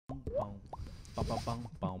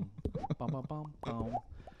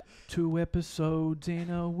2 episodes in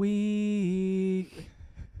a week.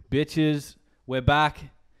 Bitches, we're back.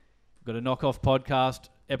 We've got a knockoff podcast,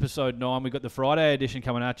 episode 9. We've got the Friday edition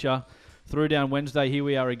coming at you. Threw down Wednesday. Here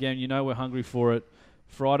we are again. You know we're hungry for it.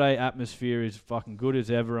 Friday atmosphere is fucking good as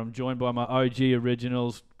ever. I'm joined by my OG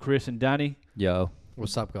originals, Chris and Danny. Yo.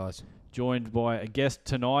 What's up, guys? Joined by a guest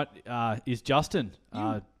tonight is Justin.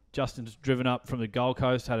 Justin's driven up from the Gold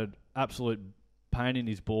Coast, had an absolute pain in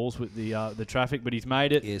his balls with the traffic, but he's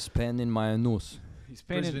made it. Yes, pain in my nose. He's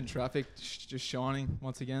been Brisbane traffic just shining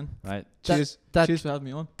once again. Mate, Cheers for having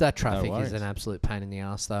me on. That traffic No is an absolute pain in the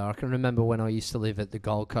ass, though. I can remember when I used to live at the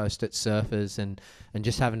Gold Coast at Surfers, and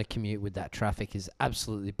just having to commute with that traffic is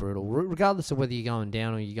absolutely brutal. Regardless of whether you're going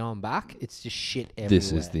down or you're going back, it's just shit everywhere.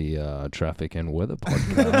 This is the Traffic and Weather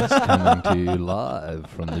Podcast coming to you live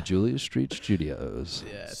from the Julius Street Studios.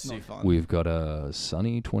 Yeah, it's not fun. We've got a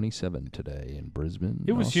sunny 27 today in Brisbane,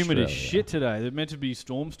 it was humid as Australia. shit today. There's meant to be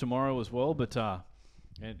storms tomorrow as well, but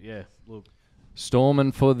and yeah, look.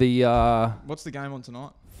 Storming for the What's the game on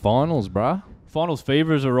tonight? finals, bruh. Finals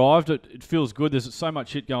fever has arrived. It feels good. There's so much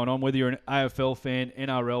shit going on, whether you're an AFL fan,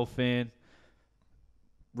 NRL fan,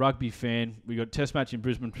 rugby fan. We got a test match in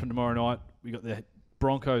Brisbane tomorrow night. We got the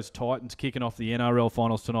Broncos Titans kicking off the NRL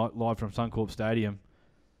finals tonight live from Suncorp Stadium.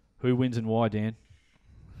 Who wins and why, Dan?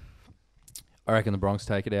 I reckon the Bronx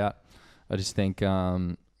take it out. I just think,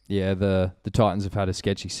 the Titans have had a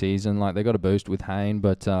sketchy season. Like, they got a boost with Hayne,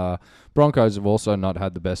 but Broncos have also not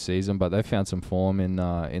had the best season, but they've found some form in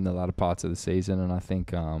the latter parts of the season, and I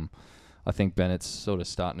think Bennett's sort of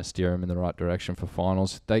starting to steer them in the right direction for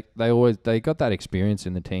finals. They got that experience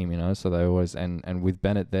in the team, you know, so they always and with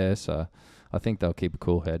Bennett there, so I think they'll keep a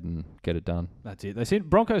cool head and get it done. That's it.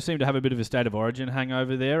 Broncos seem to have a bit of a state of origin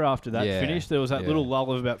hangover there after that finish. There was that little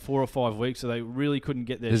lull of about 4 or 5 weeks, so they really couldn't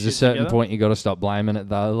get their There's shit a certain together. point you got to stop blaming it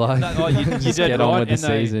though. Like, You just dead get on right, with the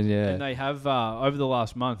and season. And they have over the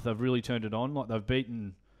last month. They've really turned it on. Like they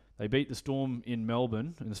beat the Storm in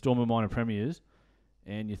Melbourne, and the Storm are minor premiers.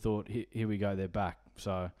 And you thought, here we go, they're back.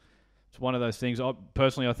 So it's one of those things. I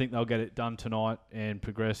think they'll get it done tonight and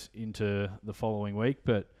progress into the following week.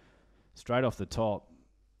 But straight off the top,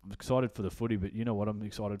 I'm excited for the footy, but you know what I'm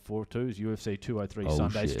excited for too is UFC 203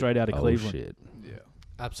 Sunday, shit. straight out of Cleveland. Shit. Yeah.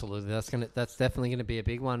 Absolutely. That's definitely going to be a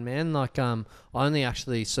big one, man. Like, I only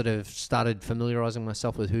actually sort of started familiarising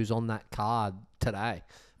myself with who's on that card today.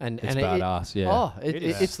 And It's badass, yeah. Oh,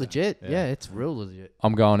 it's legit. Yeah. Yeah, it's real legit.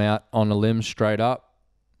 I'm going out on a limb straight up.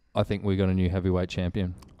 I think we got a new heavyweight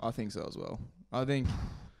champion. I think so as well. I think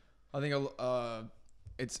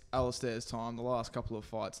it's Alistair's time. The last couple of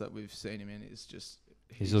fights that we've seen him in is just...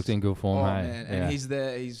 He's looked in good form, hey? Man, Yeah. and he's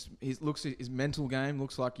there. His mental game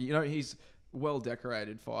looks like, you know, he's a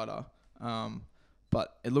well-decorated fighter.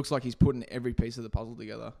 But it looks like he's putting every piece of the puzzle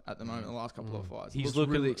together at the moment. The last couple of fights, He's looks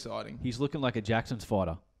really exciting. He's looking like a Jackson's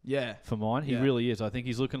fighter. Yeah, For mine, he Yeah. really is. I think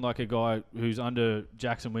he's looking like a guy who's under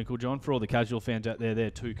Jackson Winklejohn. For all the casual fans out there, they're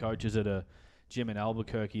two coaches at a gym in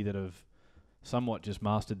Albuquerque that have somewhat just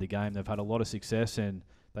mastered the game. They've had a lot of success, and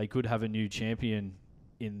they could have a new champion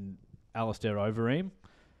in Alistair Overeem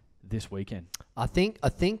this weekend. I think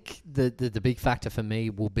the big factor for me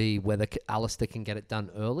will be whether Alistair can get it done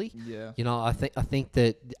early. yeah. You know, I think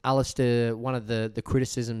that Alistair, one of the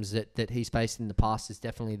criticisms that he's faced in the past is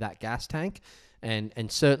definitely that gas tank,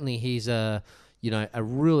 and certainly he's a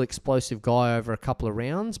real explosive guy over a couple of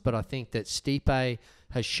rounds. But I think that Stipe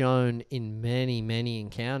has shown in many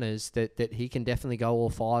encounters that he can definitely go all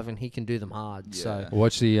 5 and he can do them hard. Yeah. So I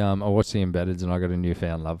watched the embeddeds and I got a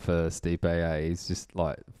newfound love for Stipe. He's just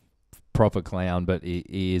like proper clown, but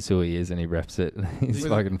he is who he is and he reps it. He's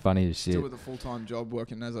With fucking funny as shit. Still with a full-time job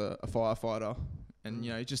working as a firefighter, and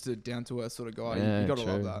you know, just a down-to-earth sort of guy. Yeah, you got to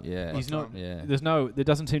true. love that. Yeah. He's not. Yeah. There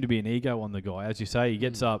doesn't seem to be an ego on the guy. As you say, he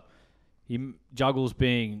gets up, he juggles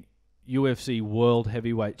being UFC world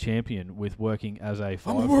heavyweight champion with working as a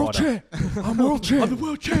firefighter. I'm world champ. I'm the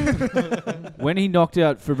world champ. When he knocked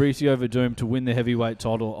out Fabricio Verdum to win the heavyweight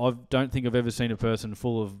title, I don't think I've ever seen a person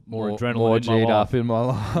full of more adrenaline more in my G'd life. up in my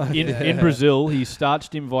life. In Brazil, he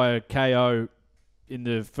starched him via KO in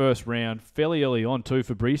the first round, fairly early on too.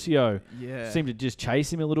 Fabricio Yeah. seemed to just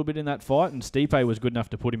chase him a little bit in that fight, and Stipe was good enough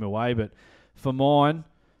to put him away. But for mine,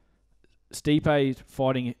 Stipe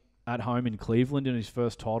fighting at home in Cleveland in his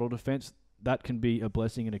first title defense, that can be a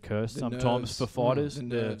blessing and a curse sometimes for fighters. The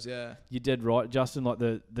nerves, yeah. You're dead right, Justin, like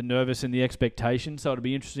the nervous and the expectation. So it'll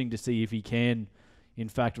be interesting to see if he can, in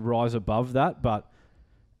fact, rise above that. But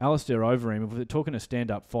Alistair Overeem, if we're talking a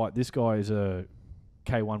stand-up fight, this guy is a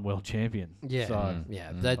K1 world champion. Yeah, So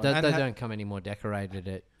They And don't come any more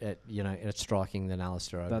decorated at striking than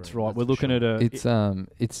Alistair Overeem. that's right. We're for looking sure. at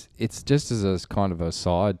It's just as a kind of a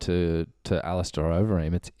side to Alistair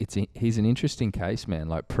Overeem. He's an interesting case, man.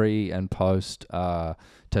 Like pre and post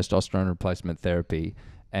testosterone replacement therapy,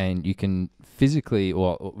 and you can physically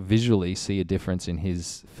or visually see a difference in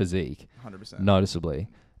his physique 100%. noticeably.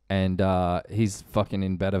 And he's fucking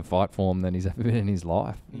in better fight form than he's ever been in his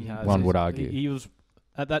life. He has. One would argue. He was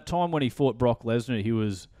at that time when he fought Brock Lesnar. He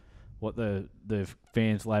was what the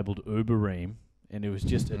fans labelled Ubereem, and it was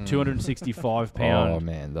just a 265 pound. Oh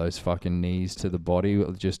man, those fucking knees to the body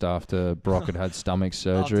just after Brock had stomach After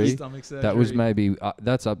surgery. stomach surgery. That was maybe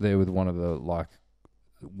that's up there with one of the like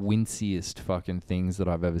winciest fucking things that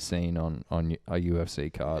I've ever seen on a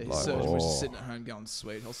UFC card. His Like, surgeon was just sitting at home going,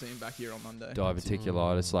 sweet, I'll see him back here on Monday.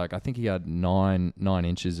 diverticulitis. Like I think he had 9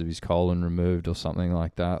 inches of his colon removed or something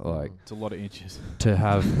like that. Like It's a lot of inches. to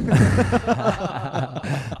have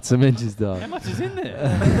some inches How done. much is in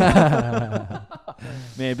there?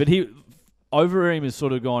 Man, but Overeem has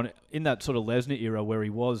sort of gone in that sort of Lesnar era where he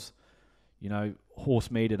was,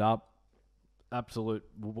 horse meated up, absolute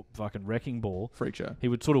fucking wrecking ball. Freak show. He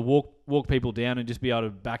would sort of walk people down and just be able to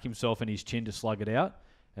back himself and his chin to slug it out.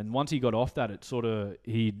 And once he got off that, it sort of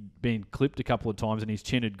he'd been clipped a couple of times and his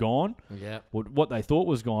chin had gone. Yeah, What they thought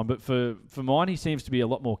was gone, but for mine, he seems to be a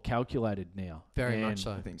lot more calculated now. very much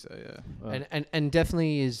so. I think so, yeah. And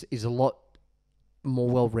definitely is a lot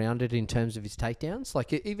more well-rounded in terms of his takedowns.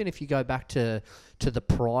 Like even if you go back to the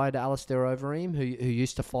Pride Alistair Overeem, who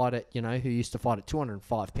used to fight at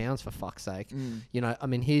 205 pounds, for fuck's sake. I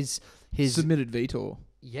mean his Submitted Vitor.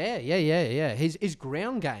 Yeah. His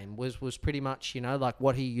ground game was pretty much like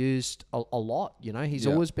what he used a lot. He's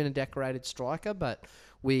Yeah. always been a decorated striker, but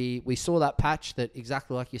we saw that patch that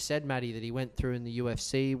exactly like you said, Matty, that he went through in the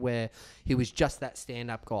UFC where he was just that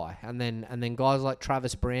stand-up guy, and then guys like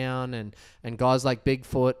Travis Brown and guys like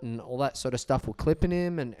Bigfoot and all that sort of stuff were clipping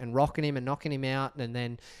him and rocking him and knocking him out, and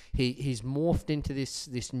then he's morphed into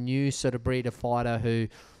this new sort of breed of fighter who,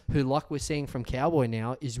 like we're seeing from Cowboy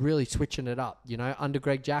now, is really switching it up. Under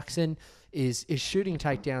Greg Jackson is shooting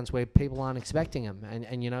takedowns where people aren't expecting him, and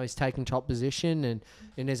he's taking top position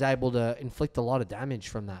and is able to inflict a lot of damage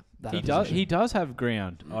from that. He does have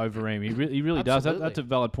ground over him. He really does. Absolutely. That's a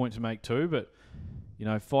valid point to make too. But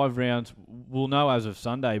 5 rounds, we'll know as of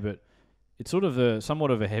Sunday. But it's sort of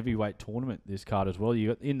somewhat of a heavyweight tournament, this card as well. You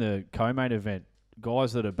got in the co-main event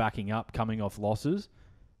guys that are backing up, coming off losses,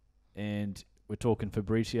 and we're talking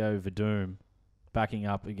Fabricio Verdum backing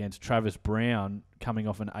up against Travis Brown, coming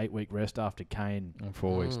off an 8-week rest after Kane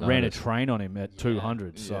 4 weeks. ran a notice. train on him at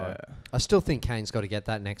 200. So I still think Kane's got to get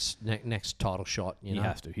that next title shot. he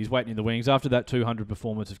has to. He's waiting in the wings after that 200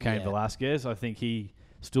 performance of Cain Yeah. Velasquez. I think he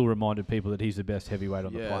still reminded people that he's the best heavyweight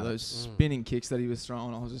on the planet. Those spinning kicks that he was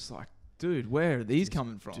throwing, I was just like, dude, where are these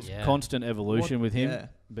coming from? Yeah. Constant evolution with him. Yeah.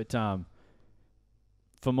 But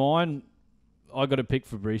for mine, I got to pick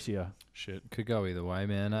Fabricio. Shit, could go either way,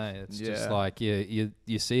 man. It's just Yeah. like you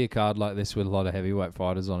see a card like this with a lot of heavyweight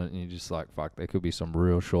fighters on it, and you're just like, fuck, there could be some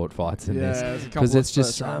real short fights in this there's a couple because of it's just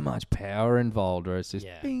first so round. much power involved, or it's just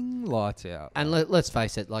Yeah. bing, lights out. And let's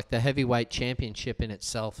face it, like the heavyweight championship in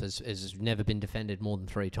itself has never been defended more than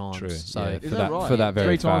 3 times. True. So Yeah, Is for that that right? for that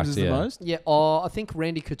very 3 times fact, is yeah. the most? yeah, I think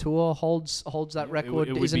Randy Couture holds that record,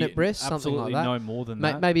 It would isn't be it, Briss? Something absolutely like that. no more than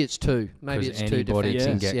that. Maybe it's 2. Maybe it's 2 anybody defenses.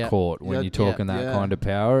 can get yeah. caught when Yeah, you're talking yeah, that yeah. kind of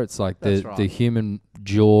power. It's like That's the right. human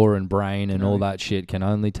jaw and brain and Can all only- that shit can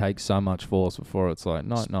only take so much force before it's like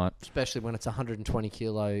night. Especially when it's a 120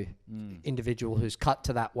 kilo individual who's cut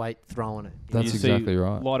to that weight throwing it. That's You see exactly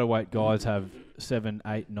right. Lighter weight guys have 7,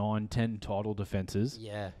 8, 9, 10 title defenses.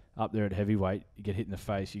 Yeah. Up there at heavyweight, you get hit in the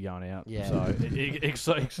face, you're going out. Yeah.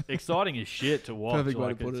 So exciting as shit to watch. Perfect way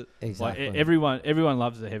Like, to put it's- it. Exactly. Like everyone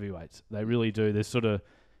loves the heavyweights. They really do. There's sort of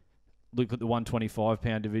look at the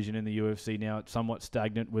 125-pound division in the UFC now. It's somewhat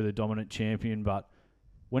stagnant with a dominant champion, but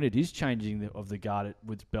when it is changing of the guard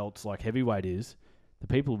with belts like heavyweight is, the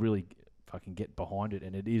people really fucking get behind it,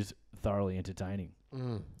 and it is thoroughly entertaining.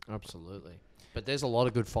 Absolutely. But there's a lot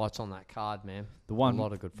of good fights on that card, man. The one A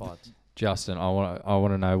lot of good fights. Justin, I want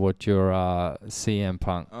to know what your CM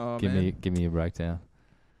Punk. Oh, give man. me a breakdown.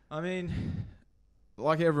 I mean,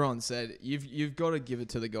 like everyone said, you've got to give it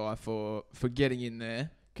to the guy for getting in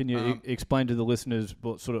there. Can you explain to the listeners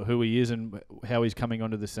what sort of who he is and how he's coming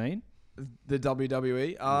onto the scene? The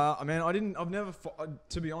WWE. I mean, I've never,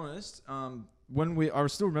 to be honest. I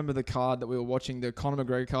still remember the card that we were watching, the Conor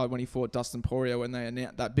McGregor card when he fought Dustin Poirier, when they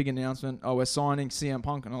announced that big announcement. Oh, we're signing CM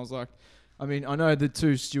Punk, and I was like, I mean, I know the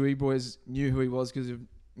two Stewie boys knew who he was because of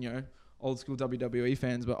old school WWE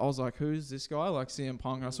fans, but I was like, who's this guy? Like CM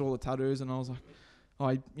Punk. And I saw all the tattoos, and I was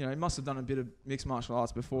like, he must have done a bit of mixed martial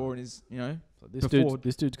arts before, and he's,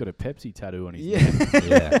 This dude's got a Pepsi tattoo on his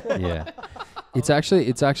neck. Yeah. It's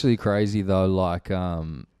actually crazy though. Like,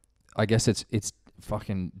 I guess it's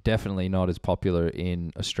fucking definitely not as popular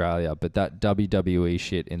in Australia, but that WWE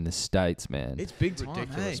shit in the States, man, it's big time,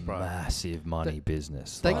 ridiculous, hey. bro. Massive money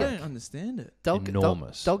business. I Like, don't understand it.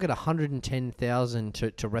 enormous. They'll get 110,000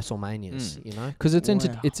 to WrestleManias. You know, because it's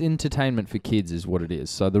Wow. it's entertainment for kids, is what it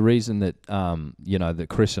is. So the reason that that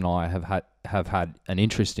Chris and I have had an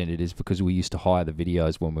interest in it is because we used to hire the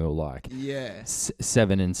videos when we were like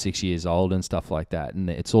 7 and 6 years old and stuff like that, and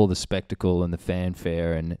it's all the spectacle and the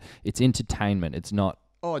fanfare, and it's entertainment. It's not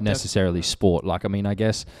necessarily sport. Like, I mean, I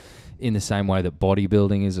guess in the same way that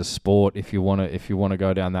bodybuilding is a sport, if you want to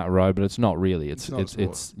go down that road, but it's not really. It's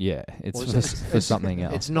for something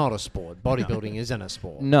else. it's not a sport. Bodybuilding isn't a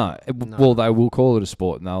sport. No. Well, they will call it a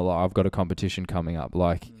sport, and they'll like, I've got a competition coming up.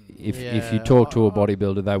 Like, if you talk to a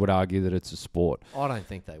bodybuilder, they would argue that it's a sport. I don't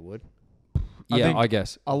think they would. I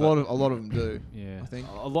guess A lot of them do. Yeah, I think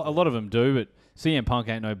a lot of them do, but CM Punk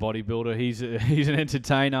ain't no bodybuilder. He's an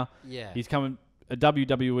entertainer. Yeah, He's coming a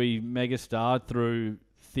WWE megastar through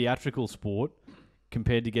theatrical sport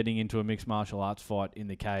compared to getting into a mixed martial arts fight in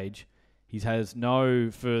the cage. For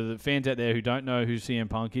the fans out there who don't know who CM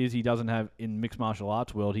Punk is, he doesn't have, in mixed martial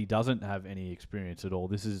arts world, he doesn't have any experience at all.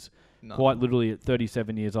 This is quite literally at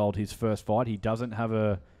 37 years old, his first fight. He doesn't have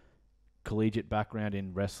a collegiate background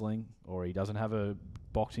in wrestling, or he doesn't have a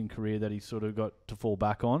boxing career that he's sort of got to fall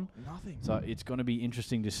back on. Nothing. So it's going to be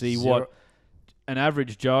interesting to see what an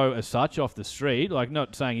average Joe as such off the street, like,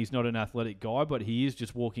 not saying he's not an athletic guy, but he is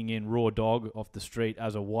just walking in raw dog off the street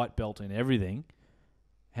as a white belt in everything,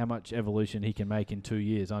 how much evolution he can make in 2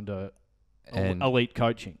 years under elite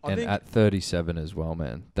coaching. And at 37 as well,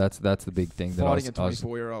 man. That's the big thing. Fighting a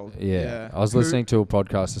 24-year-old. Yeah. I was listening to a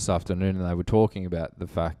podcast this afternoon, and they were talking about the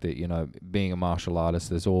fact that, being a martial artist,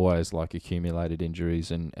 there's always like accumulated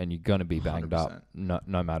injuries, and you're going to be banged 100%. up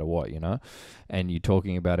no matter what, And you're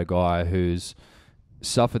talking about a guy who's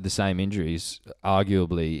suffered the same injuries,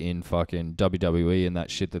 arguably, in fucking WWE and that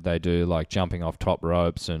shit that they do, like jumping off top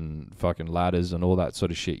ropes and fucking ladders and all that sort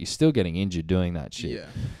of shit. You're still getting injured doing that shit. Yeah.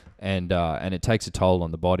 And it takes a toll on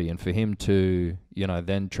the body. And for him to,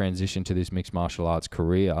 then transition to this mixed martial arts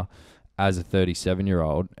career as a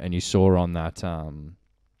 37-year-old, and you saw on that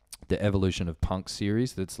the Evolution of Punk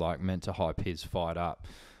series that's like meant to hype his fight up,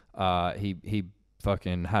 he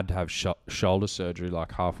fucking had to have shoulder surgery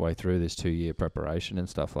like halfway through this 2-year preparation and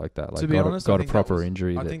stuff like that. Like, to be honest, got a proper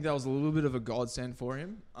injury. I think that was a little bit of a godsend for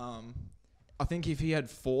him. I think if he had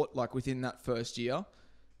fought like within that first year,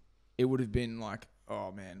 it would have been like,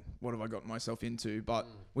 oh man, what have I got myself into? But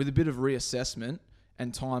with a bit of reassessment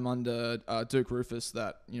and time under Duke Rufus,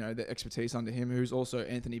 that, the expertise under him, who's also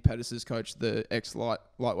Anthony Pettis' coach, the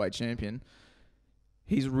ex-lightweight champion,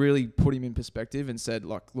 he's really put him in perspective and said,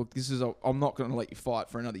 like, look, I'm not going to let you fight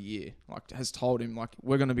for another year. Like, has told him, like,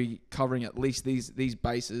 we're going to be covering at least these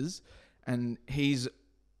bases. And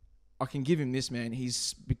I can give him this, man.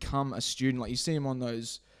 He's become a student. Like, you see him on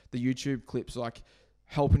the YouTube clips, like,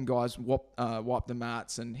 helping guys wipe the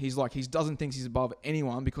mats, and he doesn't think he's above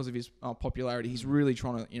anyone because of his popularity. He's really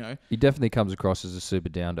trying to, He definitely comes across as a super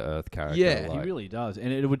down to earth character. Yeah, He really does,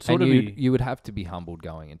 and it would you would have to be humbled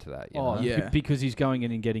going into that. You know? Yeah, because he's going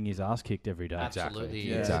in and getting his ass kicked every day. Absolutely.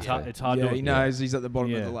 Yeah. Exactly. It's hard yeah, to. he knows he's at the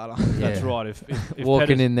bottom of the ladder. That's Yeah. right. If Walking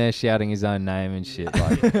Pettis- in there shouting his own name and shit,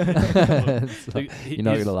 like, you're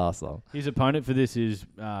not going to last long. His opponent for this is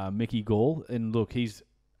Mickey Gall, and look, he's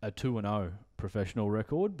a 2-0 professional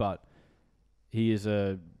record, but he is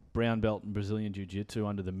a brown belt in Brazilian Jiu-Jitsu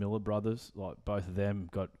under the Miller brothers. Like, both of them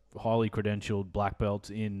got highly credentialed black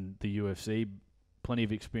belts in the UFC. Plenty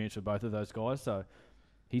of experience for both of those guys. So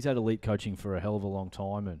he's had elite coaching for a hell of a long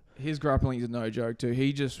time. And His grappling is no joke too.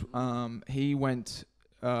 He just he went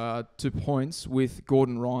to points with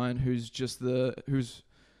Gordon Ryan, who's the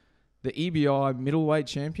EBI middleweight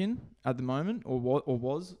champion at the moment, or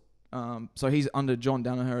was. So he's under John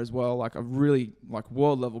Danaher as well, like a really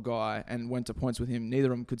world level guy, and went to points with him. Neither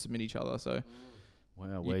of them could submit each other. So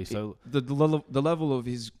wow, so the level of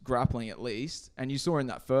his grappling, at least, and you saw in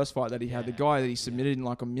that first fight that he had the guy that he submitted in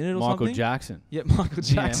like a minute or something. Michael Jackson. Yeah, Michael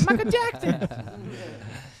Jackson. Michael Jackson.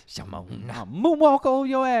 Moonwalk all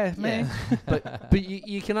your ass, man. But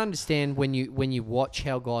you can understand when you watch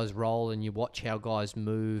how guys roll and you watch how guys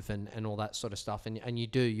move and all that sort of stuff, and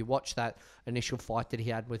you watch that initial fight that he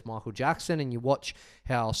had with Michael Jackson, and you watch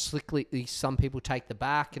how slickly some people take the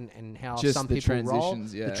back and how Just some the people roll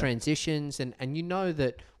transitions, yeah. the transitions, and you know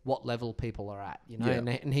that what level people are at, you know,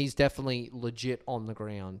 Yeah. and he's definitely legit on the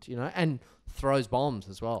ground, you know, and throws bombs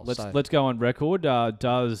as well. Let's go on record.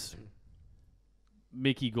 Does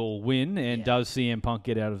Mickey Gall win, and does CM Punk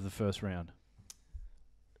get out of the first round?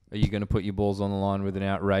 Are you going to put your balls on the line with an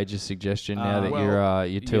outrageous suggestion now that well,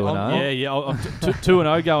 you're 2-0? Yeah. I'm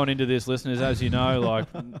 2-0 going into this, listeners. As you know, like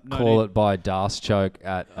Call it by Darce choke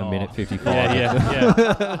at a minute 55.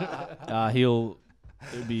 Yeah.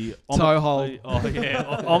 It'll be Toe hold.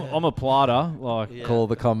 I'm a platter. Like Call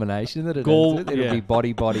the combination that it Gall- ends with. It'll be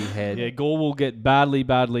body, head. yeah, Gall will get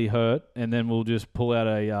badly hurt, and then we'll just pull out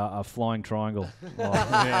a flying triangle. Like,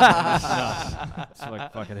 it's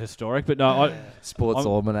like fucking historic. But no, Sports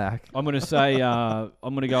almanac. I'm gonna say I'm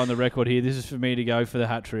gonna go on the record here. This is for me to go for the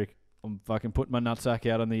hat trick. I'm fucking putting my nutsack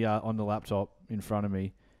out on the laptop in front of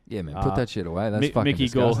me. Yeah, man. Put that shit away. That's fucking Mickey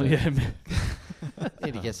Gall. disgusting. Yeah,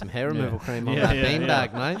 Need to get some hair removal cream on Yeah, that yeah,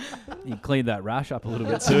 beanbag, mate. you cleaned that rash up a little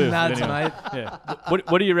bit Some too. nads, Anyway, mate. Yeah.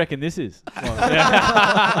 What do you reckon this is? Mate,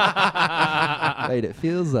 it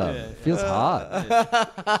feels feels hard.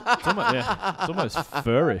 It's almost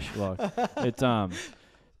furrish. Like it's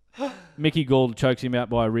Mickey Gall chokes him out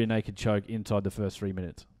by a rear naked choke inside the first 3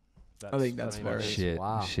 minutes. I think that's That's very... Shit.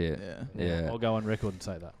 Wow. Shit. Yeah. I'll go on record and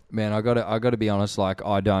say that. Man, I gotta be honest. Like,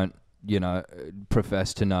 I don't,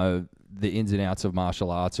 profess to know the ins and outs of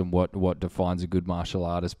martial arts and what defines a good martial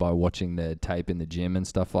artist by watching their tape in the gym and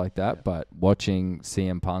stuff like that. Yeah. But watching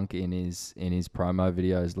CM Punk in his promo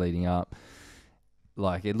videos leading up,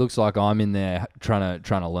 like, it looks like I'm in there trying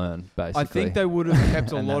to learn. Basically, I think they would have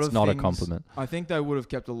kept a And lot that's of not a things... compliment. I think they would have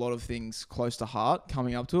kept a lot of things close to heart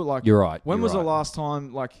coming up to it. Like, You're right. when you're was right. the last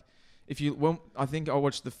time, like, I think I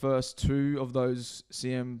watched the first 2 of those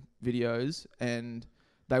CM videos, and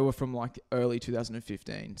they were from like early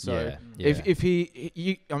 2015. So Yeah. if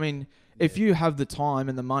you have the time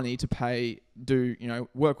and the money to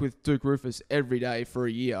work with Duke Rufus every day for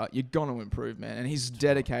a year, you're gonna improve, man. And he's a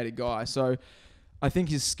dedicated guy. So I think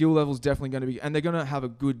his skill level is definitely going to be, and they're going to have a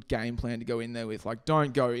good game plan to go in there with. Like,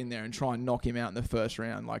 don't go in there and try and knock him out in the first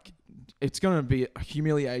round. Like, it's going to be a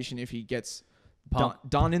humiliation if he gets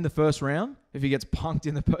done in the first round. If he gets punked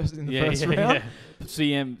in the first round. Yeah.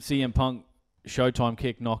 CM Punk Showtime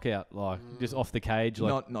kick knockout, like just off the cage,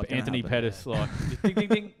 like Not gonna Anthony happen, Pettis, like just ding ding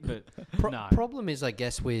ding. But no. Problem is, I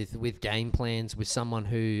guess, with game plans, with someone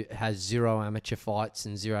who has 0 amateur fights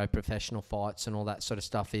and 0 professional fights and all that sort of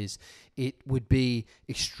stuff, is it would be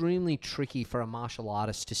extremely tricky for a martial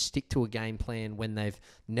artist to stick to a game plan when they've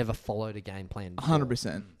never followed a game plan before.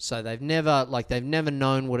 100%. So they've never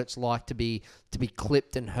known what it's like to be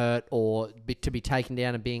clipped and hurt, or to be taken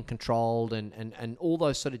down and being controlled, and all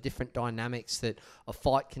those sort of different dynamics that a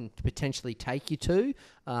fight can potentially take you to.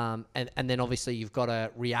 And then obviously you've got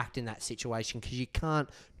to react in that situation, because you can't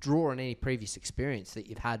draw on any previous experience that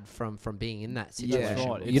you've had from being in that situation. That's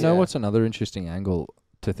right. You know what's another interesting angle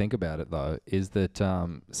to think about it, though, is that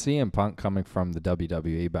CM Punk, coming from the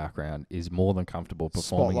WWE background, is more than comfortable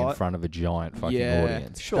performing in front of a giant fucking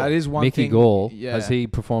audience. Sure. That is one Mickey thing. Gall, Yeah. has he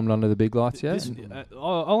performed under the big lights yet?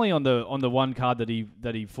 Only on the one card that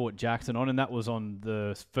he fought Jackson on, and that was on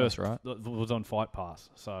the first. That's right. Was on Fight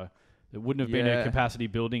Pass, so it wouldn't have been a Yeah. capacity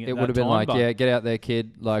building. It would have been like, but get out there,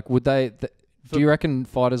 kid. Like, would they? Do you reckon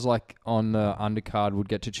fighters like on the undercard would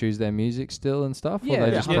get to choose their music still and stuff? Or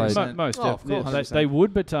they just played? 100%. most Oh, of definitely. course. They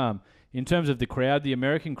would, but in terms of the crowd, the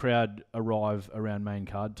American crowd arrive around main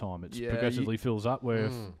card time. It Yeah, progressively fills up.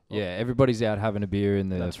 Where Yeah, everybody's out having a beer in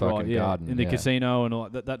the that's fucking right, yeah, garden in the casino and all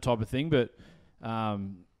that type of thing. But I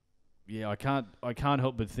can't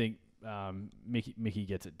help but think Mickey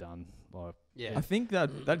gets it done. Like, Yeah. I think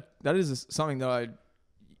that is something that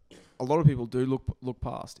a lot of people do look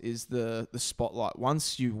past, is the spotlight.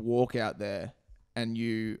 Once you walk out there and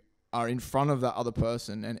you are in front of that other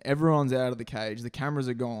person and everyone's out of the cage, the cameras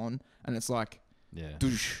are gone, and it's like, Yeah.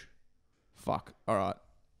 doosh, fuck, all right,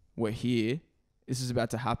 we're here. This is about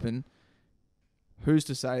to happen. Who's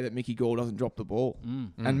to say that Mickey Gall doesn't drop the ball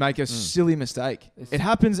and make a silly mistake? It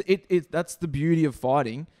happens. That's the beauty of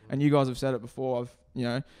fighting. And you guys have said it before.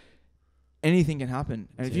 Anything can happen.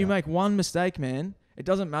 And if you make one mistake, man, it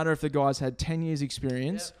doesn't matter if the guy's had 10 years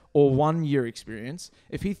experience or 1 year experience.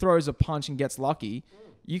 If he throws a punch and gets lucky,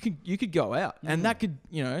 you could go out, and that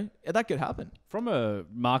could happen. from a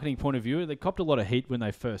marketing point of view, they copped a lot of heat when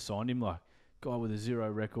they first signed him. Like, guy with a 0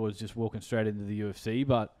 records just walking straight into the UFC,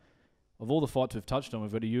 but of all the fights we've touched on,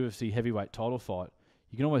 we've got a UFC heavyweight title fight.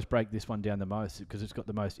 You can almost break this one down the most because it's got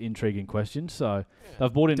the most intriguing questions. So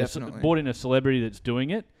they've bought in a celebrity that's doing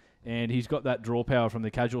it, and he's got that draw power from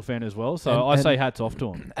the casual fan as well. So I say hats off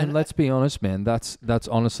to him. And let's be honest, man, that's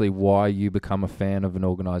honestly why you become a fan of an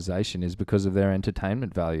organization, is because of their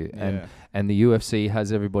entertainment value. Yeah. And the UFC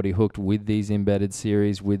has everybody hooked with these embedded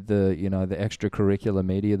series, with the the extracurricular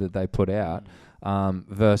media that they put out,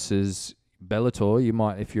 versus Bellator. You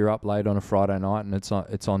might, if you're up late on a Friday night and it's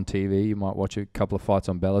on TV, you might watch a couple of fights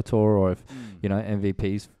on Bellator, or if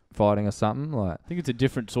MVP's fighting or something like. I think it's a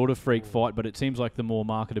different sort of freak fight, but it seems like the more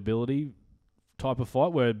marketability type of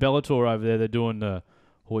fight. Where Bellator over there, they're doing the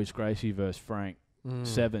Royce Gracie versus Frank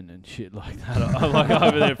 7 and shit like that. Like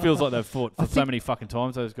over there, it feels like they've fought for so many fucking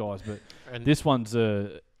times, those guys. But this one's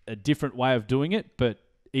a different way of doing it, but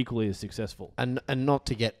equally as successful. And not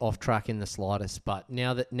to get off track in the slightest, but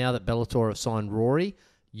now that Bellator have signed Rory,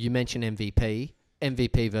 you mentioned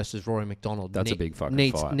MVP versus Rory McDonald. That's a big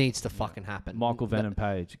fucking fight. Needs to fucking happen. Michael Venom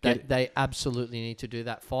Page. They absolutely need to do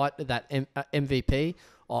that fight. That MVP.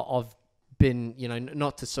 I've been,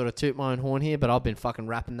 not to sort of toot my own horn here, but I've been fucking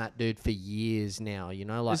rapping that dude for years now.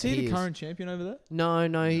 Like, is he the current champion over there?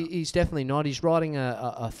 No, he's definitely not. He's riding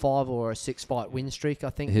a 5 or a 6 fight win streak, I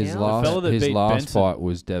think. His now. last fight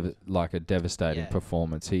was like a devastating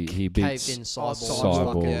performance. He beat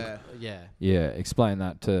Cyborg. Yeah. Explain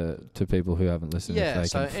that to people who haven't listened, if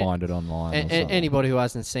they can find it online. Anybody who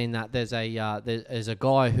hasn't seen that, there's a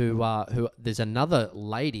guy who there's another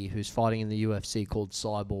lady who's fighting in the UFC called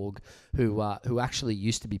Cyborg, who actually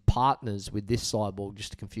used to be partners with this Cyborg,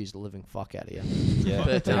 just to confuse the living fuck out of you. Yeah.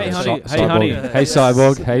 But, hey honey. Hey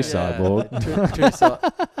Cyborg. Hey Cyborg.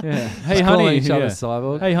 Yeah. Hey honey.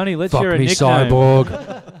 Cyborg. Hey honey. Let's fuck share a me, nickname.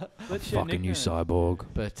 Cyborg. Let's share fucking you, Cyborg.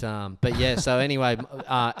 But yeah. So anyway,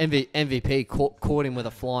 MVP caught him with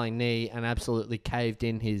a flying knee and absolutely caved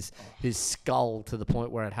in his skull to the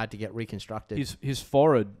point where it had to get reconstructed. His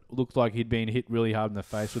forehead looked like he'd been hit really hard in the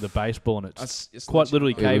face with a baseball, and it's quite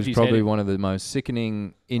literally caved his head. It was probably one of the most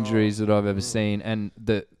sickening injuries that I've ever seen, and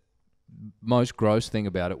the most gross thing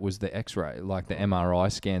about it was the X-ray, like the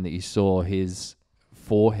MRI scan that you saw. His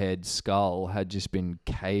forehead skull had just been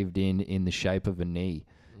caved in the shape of a knee.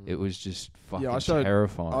 It was just fucking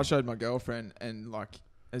terrifying. I showed my girlfriend, and like,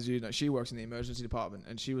 as you know, she works in the emergency department,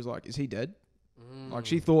 and she was like, "Is he dead?" Like,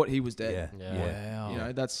 she thought he was dead. Yeah.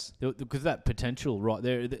 Wow. That's because that potential right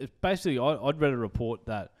there. Basically, I'd read a report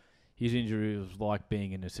that his injury was like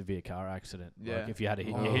being in a severe car accident. Yeah. Like if you had to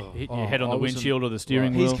hit your head on the windshield or the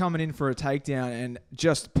steering wheel. wheel. He's coming in for a takedown, and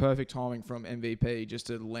just perfect timing from MVP just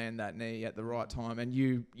to land that knee at the right time. And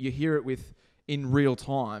you hear it in real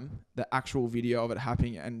time, the actual video of it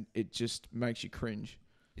happening, and it just makes you cringe.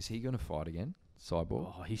 Is he going to fight again,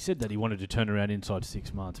 Cyborg? Oh, he said that he wanted to turn around inside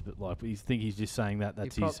 6 months, but like, he's just saying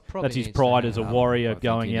that's his needs pride to as a warrior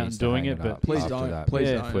going out and doing it. But please don't.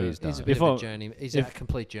 Please don't. He's a bit of a journeyman. He's a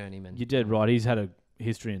complete journeyman. You're dead right. He's had a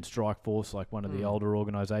history in Strike Force, like one of the older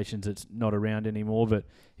organisations that's not around anymore. But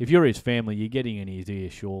if you're his family, you're getting in his ear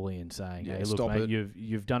surely and saying, "Hey, look, mate,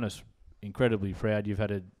 you've done us incredibly proud. You've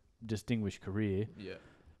had a distinguished career." Yeah.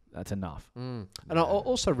 That's enough. And I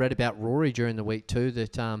also read about Rory during the week too,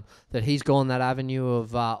 that he's gone that avenue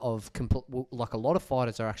of like a lot of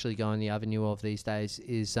fighters are actually going the avenue of these days,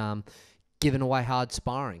 is giving away hard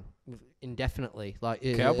sparring indefinitely. Like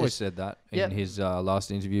Cowboy said that in his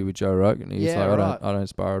last interview with Joe Rogan. He's I don't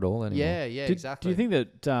spar at all anymore. Yeah, exactly. Do you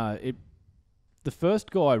think that the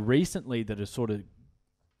first guy recently that has sort of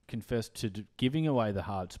confessed to giving away the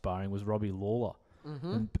hard sparring was Robbie Lawler?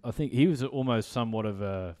 Mm-hmm. I think he was almost somewhat of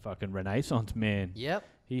a fucking renaissance man. Yep.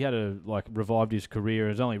 He had revived his career.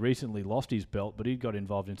 Has only recently lost his belt, but he got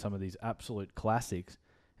involved in some of these absolute classics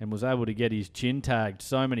and was able to get his chin tagged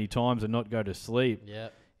so many times and not go to sleep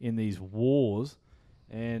in these wars.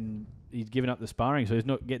 And he's given up the sparring, so he's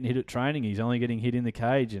not getting hit at training. He's only getting hit in the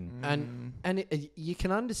cage, and you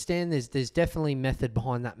can understand there's definitely method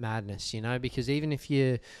behind that madness, because even if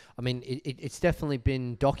it's definitely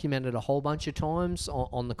been documented a whole bunch of times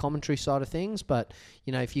on the commentary side of things. But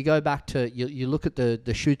if you go back to you look at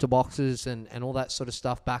the shooter boxes and all that sort of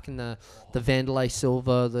stuff back in the Vanderlei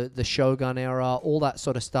Silva, the Shogun era, all that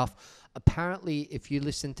sort of stuff. Apparently, if you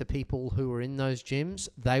listen to people who were in those gyms,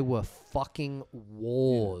 they were fucking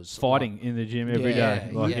wars. Fighting in the gym every day.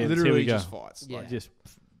 Like, literally just fights. Like, just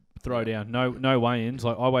throw down. No weigh-ins.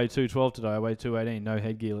 Like, I weigh 212 today. I weigh 218. No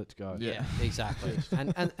headgear. Let's go. Yeah, exactly.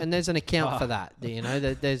 and there's an account for that.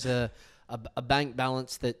 There's a bank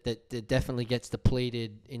balance that definitely gets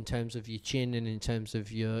depleted in terms of your chin and in terms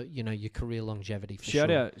of your career longevity.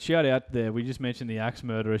 Shout out there. We just mentioned the axe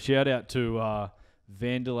murderer. Shout out to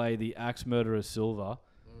Vanderlei, the axe murderer Silva,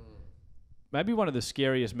 maybe one of the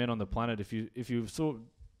scariest men on the planet. If you saw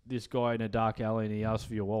this guy in a dark alley and he asks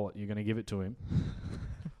for your wallet, you're going to give it to him.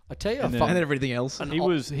 I tell you, And And then everything else.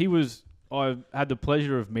 He was. I had the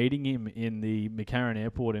pleasure of meeting him in the McCarran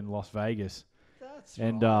Airport in Las Vegas,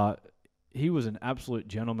 he was an absolute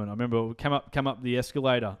gentleman. I remember we come up the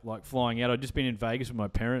escalator like flying out. I'd just been in Vegas with my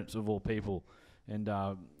parents of all people, and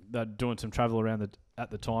they're doing some travel around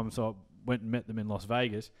at the time, so I went and met them in Las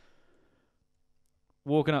Vegas.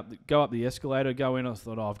 Go up the escalator, go in. I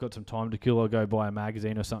thought, I've got some time to kill. I'll go buy a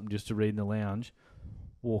magazine or something just to read in the lounge.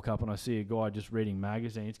 Walk up and I see a guy just reading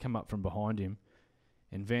magazines. Come up from behind him,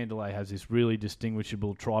 and Vanderlei has this really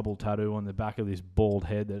distinguishable tribal tattoo on the back of this bald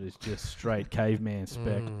head that is just straight caveman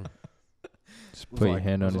spec. Just put your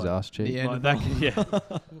hand on his ass cheek. Yeah.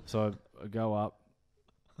 So I go up,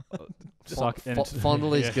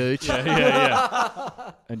 fondle his gooch.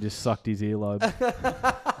 Yeah. And just sucked his earlobe.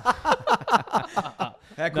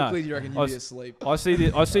 How quickly do you reckon you'd be asleep? I see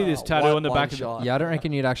this tattoo on the back of the... Yeah, I don't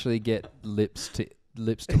reckon you'd actually get lips to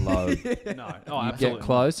lobe. No. You'd get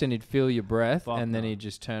close and he'd feel your breath, and then he'd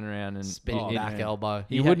just turn around and spinning back elbow.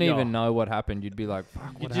 You wouldn't even know what happened. You'd be like,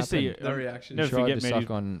 "Fuck, what happened?" See no reaction. Never Tried forget, to man.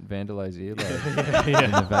 suck on Vanderlei's earlobe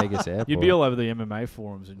in the Vegas airport. You'd be all over the MMA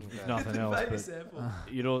forums and nothing else.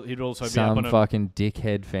 He'd also be some up on fucking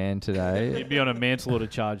dickhead fan today. He'd be on a manslaughter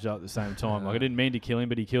charge at the same time. Like I didn't mean to kill him,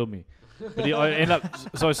 but he killed me. But I end up.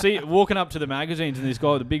 So I see walking up to the magazines, and this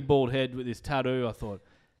guy with a big bald head with this tattoo. I thought,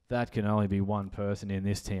 that can only be one person in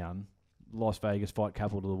this town, Las Vegas, fight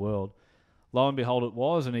capital of the world. Lo and behold, it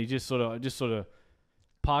was, and he just sort of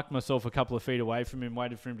parked myself a couple of feet away from him,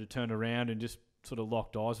 waited for him to turn around, and just sort of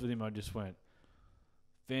locked eyes with him. I just went,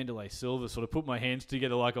 Vanderlei Silva, sort of put my hands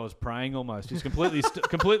together like I was praying almost. He's completely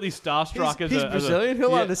starstruck. He's Brazilian.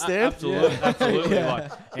 He'll understand. Absolutely. Yeah.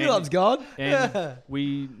 He loves God. And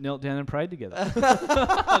we knelt down and prayed together.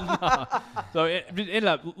 So it ended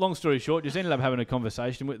up, long story short, just ended up having a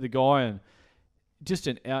conversation with the guy, and just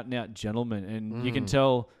an out-and-out gentleman. And you can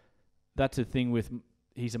tell that's a thing with,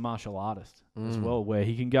 he's a martial artist as well, where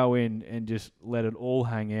he can go in and just let it all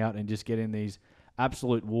hang out and just get in these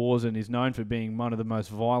absolute wars, and is known for being one of the most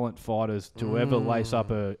violent fighters to ever lace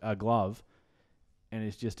up a glove, and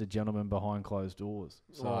is just a gentleman behind closed doors.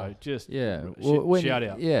 So shout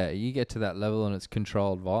out. Yeah, you get to that level and it's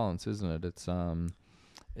controlled violence, isn't it?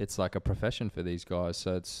 It's like a profession for these guys,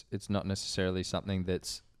 so it's not necessarily something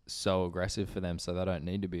that's so aggressive for them, so they don't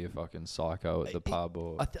need to be a fucking psycho at the pub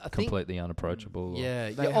or completely unapproachable.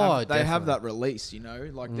 Yeah, they have that release,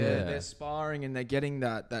 like they're sparring and they're getting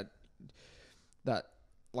that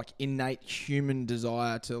like innate human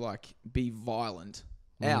desire to like be violent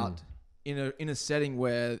out in a setting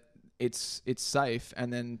where it's safe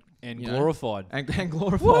and glorified. And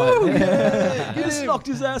glorified. Woo, yeah. Get him. Knocked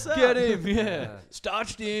his ass out. Get him, yeah.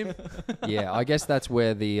 Starched him. Yeah, I guess that's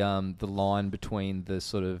where the line between the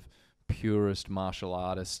sort of purest martial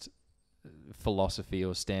artist philosophy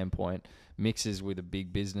or standpoint mixes with a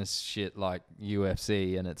big business shit like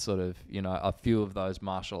UFC, and it's sort of, a few of those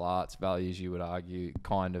martial arts values, you would argue,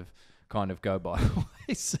 kind of go by the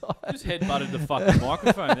wayside. Just headbutted the fucking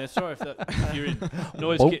microphone there. Sorry if you're in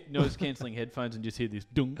noise cancelling headphones and just hear this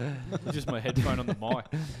dung. It's just my headphone on the mic.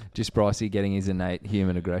 Just Brycey getting his innate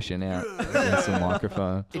human aggression out against the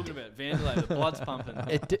microphone. Talking about Vanderlei, the blood's pumping.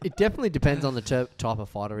 It definitely depends on the type of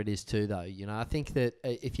fighter it is too, though. I think that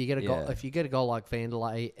if you get a goal like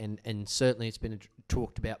Vanderlei, and certainly it's been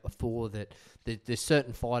talked about before that there's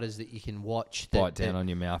certain fighters that you can watch that bite down on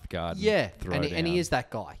your mouth guard. Yeah, and he is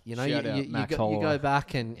that guy. You go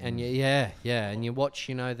back and you watch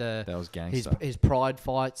that was gangster. his pride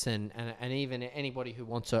fights and even anybody who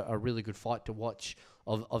wants a really good fight to watch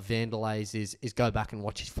of Vanderlei's is go back and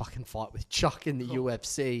watch his fucking fight with Chuck in the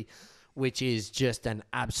UFC, which is just an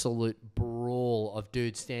absolute brawl of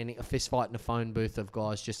dudes standing a fist fight in a phone booth of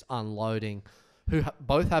guys just unloading, who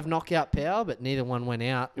both have knockout power, but neither one went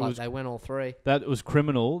out. They went all three. That was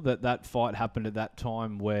criminal that fight happened at that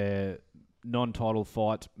time where non-title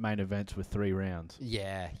fights, main events were 3 rounds.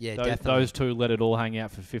 Yeah, definitely. Those two let it all hang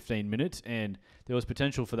out for 15 minutes, and there was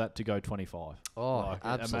potential for that to go 25. Oh,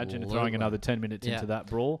 absolutely. Imagine throwing another 10 minutes into that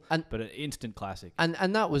brawl, but an instant classic.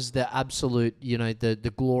 And that was the absolute,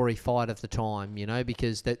 the glory fight of the time,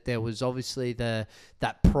 because that there was obviously that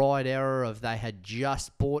Pride era of they had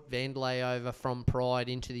just bought Vanderlei over from Pride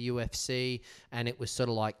into the UFC, and it was sort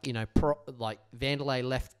of like, like Vanderlei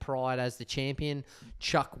left Pride as the champion,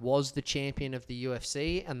 Chuck was the champion of the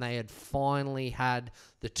UFC, and they had finally had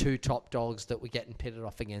the two top dogs that were getting pitted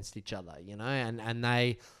off against each other, and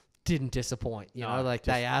they didn't disappoint. You No, know, like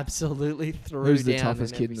they absolutely threw Who's the down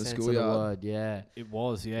toughest kid in the every sense of schoolyard? word. Yeah. It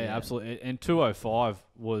was, Yeah. absolutely. And 205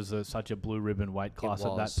 was such a blue ribbon weight class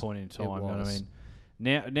at that was. point in time. You know what I was.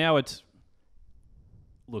 mean? Now it's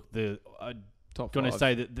look. I'm Top going to five.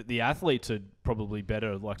 say that the athletes are probably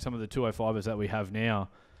better. Like some of the 205ers that we have now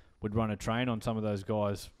would run a train on some of those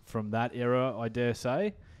guys from that era. I dare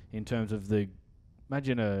say, in terms of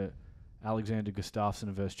imagine a Alexander Gustafsson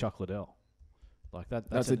versus Chuck Liddell. Like that.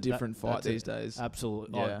 That's a different fight these days.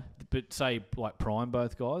 Absolutely. Yeah. But say like prime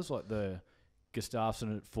both guys, like the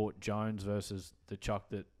Gustafsson at Fort Jones versus the Chuck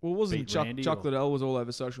that. Well, wasn't beat Chuck Randy Chuck or- Liddell was all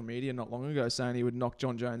over social media not long ago saying he would knock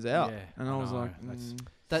John Jones out, Yeah, and I was know. like, That's-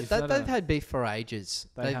 That, Is that, that they've a- had beef for ages.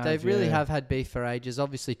 They They have, really yeah. have had beef for ages.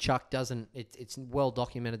 Obviously, Chuck doesn't. It's well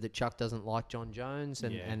documented that Chuck doesn't like John Jones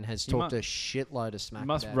and, Yeah. and has He talked mu- a shitload of smack. You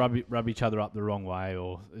must about him. rub each other up the wrong way,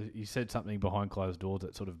 or he said something behind closed doors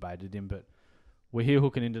that sort of baited him. But we're here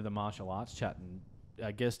hooking into the martial arts chat, and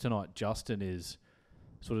our guest tonight, Justin, is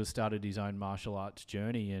sort of started his own martial arts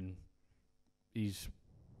journey, and he's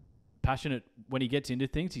passionate. When he gets into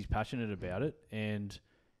things, he's passionate about it, and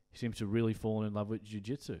he seems to really fall in love with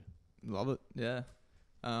jiu-jitsu. love it. Yeah.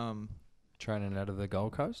 Training out of the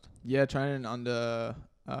Gold Coast. Yeah, training under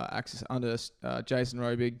Jason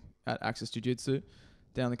Robig at Axis Jiu Jitsu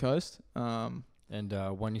down the coast. And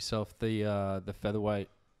won yourself the featherweight.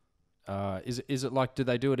 Is it like, do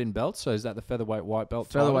they do it in belts? So is that the featherweight white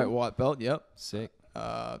belt? Featherweight title? white belt. Yep. Sick.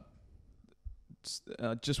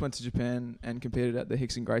 Just went to Japan and competed at the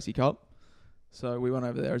Hickson Gracie Cup. So we went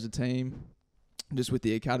over there as a team, just with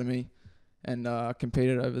the academy, and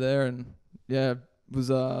competed over there. And yeah, it was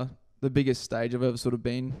the biggest stage I've ever sort of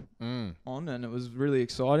been on, and it was really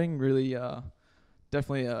exciting. Really,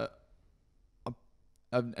 definitely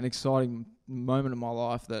an exciting moment in my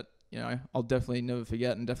life that I'll definitely never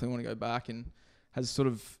forget, and definitely want to go back, and has sort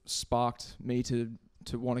of sparked me to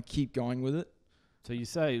want to keep going with it. So you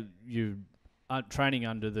say you are training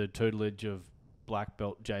under the tutelage of black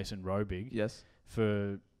belt Jason Robig. Yes.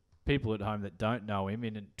 For people at home that don't know him,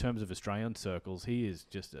 in terms of Australian circles, he is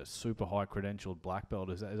just a super high credentialed black belt.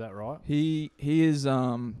 Is that right? He is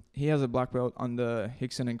he has a black belt under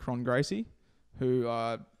Hickson and Cron Gracie, who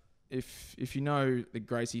if you know the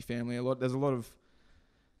Gracie family there's a lot of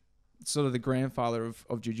sort of the grandfather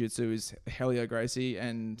of jiu-jitsu is Helio Gracie,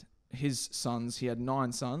 and his sons, he had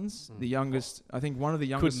 9 sons. The youngest, I think one of the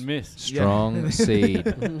youngest. Couldn't miss. Strong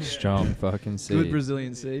seed. Strong fucking seed. Good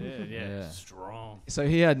Brazilian seed. Yeah. Yeah. Strong. So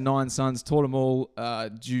he had 9 sons, taught them all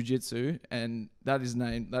jiu-jitsu, and that is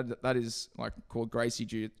named, that is like called Gracie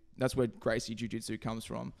Jiu. That's where Gracie Jiu-Jitsu comes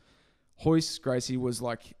from. Hoist Gracie was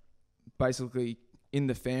like basically in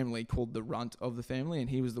the family called the runt of the family, and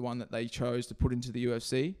he was the one that they chose to put into the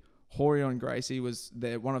UFC. Horion Gracie was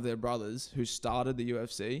one of their brothers who started the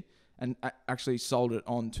UFC and actually sold it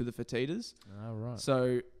on to the Fertitas. Oh, right.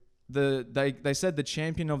 So they said the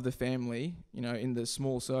champion of the family, in the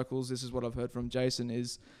small circles, this is what I've heard from Jason,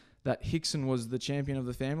 is that Hickson was the champion of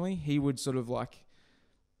the family. He would sort of like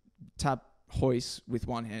tap Hoist with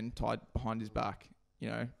one hand tied behind his back,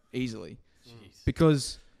 easily. Jeez.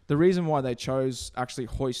 Because the reason why they chose actually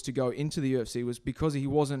Hoist to go into the UFC was because he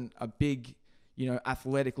wasn't a big,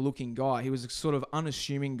 athletic looking guy. He was a sort of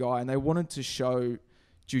unassuming guy, and they wanted to show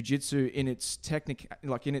jiu-jitsu in its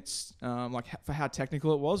for how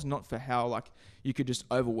technical it was, not for how you could just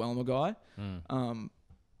overwhelm a guy.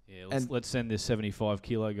 Yeah, let's send this 75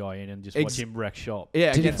 kilo guy in and just Ex- watch him wreck shop. Yeah,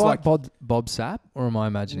 Did he against fight Bob Sapp, or am I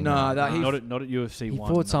imagining No, that? that Not at UFC He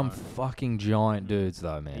 1. fought some no. fucking giant dudes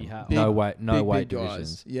though, man. He ha- No Big- weight big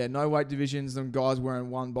divisions. guys. Yeah, no weight divisions. Them guys wearing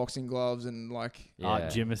one boxing gloves and Art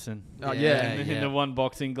Jimison. Oh, yeah. In the one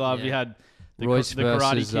boxing glove, you Yeah. had the Royce the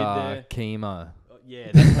Karate versus Kid there. Chemo.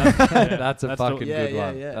 Yeah, that's That's a the- fucking yeah, good yeah,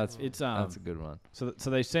 one. yeah. That's It's a good one. So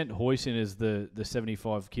they sent Hoist in as the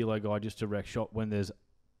 75 kilo guy just to wreck shop when there's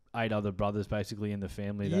 8 other brothers basically in the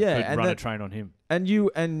family that Yeah, could and run a that- train on him. And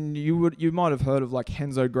you might have heard of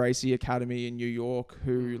Henzo Gracie Academy in New York,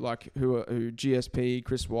 who GSP,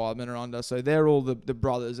 Chris Weidman are under. So they're all the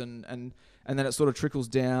brothers, and then it sort of trickles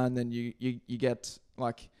down. Then you get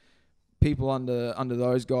people under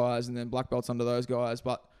those guys, and then black belts under those guys.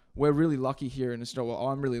 But we're really lucky here in Australia. Well,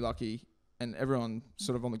 I'm really lucky, and everyone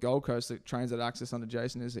sort of on the Gold Coast that trains at Axis under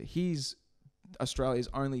Jason is that he's Australia's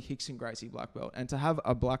only Hickson Gracie black belt, and to have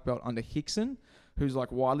a black belt under Hickson, who's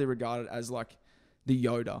widely regarded as the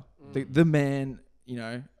Yoda, the man,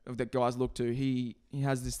 that guys look to. He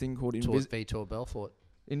has this thing called Vitor Belfort.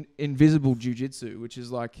 invisible jiu-jitsu, which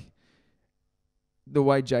is the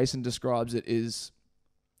way Jason describes it is,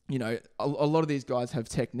 you know, a lot of these guys have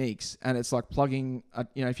techniques, and it's like plugging,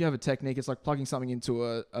 if you have a technique, it's like plugging something into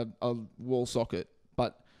a wall socket.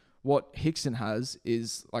 But what Hickson has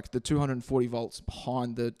is like the 240 volts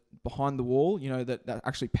behind the wall, you know, that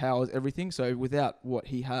actually powers everything. So without what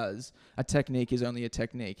he has, a technique is only a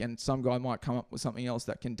technique, and some guy might come up with something else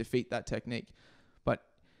that can defeat that technique. But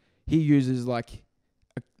he uses like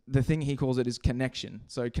the thing he calls it is connection.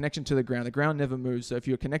 So connection to the ground. The ground never moves. So if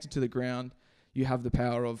you're connected to the ground, you have the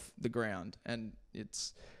power of the ground. And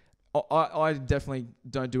it's, I definitely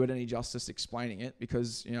don't do it any justice explaining it,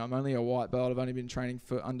 because, you know, I'm only a white belt. I've only been training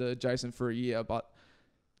under Jason for a year, but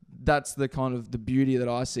that's the kind of the beauty that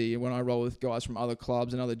I see when I roll with guys from other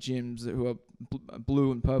clubs and other gyms who are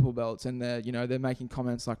blue and purple belts, and they're making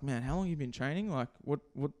comments like, man, how long have you been training? Like what,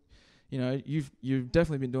 you know, you've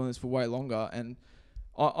definitely been doing this for way longer. And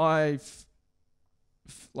I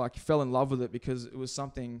fell in love with it because it was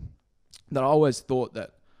something that I always thought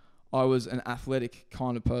that I was an athletic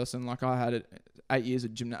kind of person. Like I had 8 years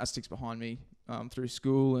of gymnastics behind me through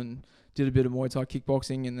school, and did a bit of Muay Thai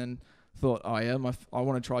kickboxing, and then thought, oh yeah, I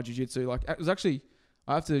want to try jiu-jitsu. Like it was actually,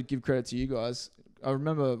 I have to give credit to you guys. I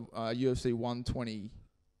remember UFC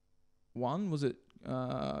 121, was it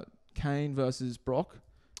Kane versus Brock?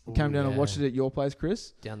 Came down and watched it at your place,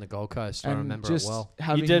 Chris. Down the Gold Coast, and I remember it well.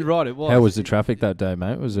 You did right, it was. How was the traffic that day,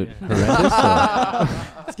 mate? Was it horrendous?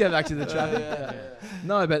 Let's get back to the traffic.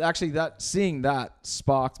 No, but actually seeing that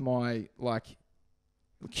sparked my like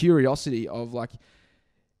curiosity of like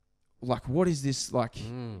what is this like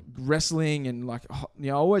wrestling, and like, you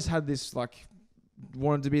know, I always had this like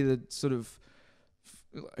wanted to be the sort of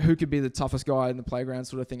who could be the toughest guy in the playground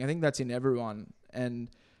sort of thing. I think that's in everyone. And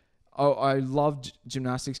I loved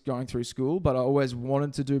gymnastics going through school, but I always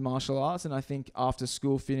wanted to do martial arts. And I think after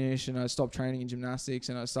school finished and I stopped training in gymnastics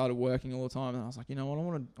and I started working all the time, and I was like, you know what, I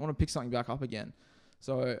want to pick something back up again.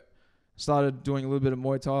 So I started doing a little bit of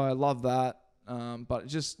Muay Thai. I love that. But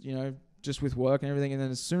just with work and everything. And then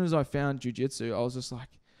as soon as I found jiu-jitsu, I was just like,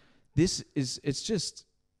 it's just,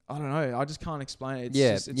 I don't know. I just can't explain it.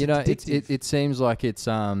 It's it seems like it's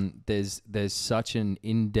there's such an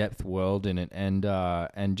in-depth world in it, and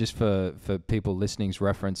just for people listening's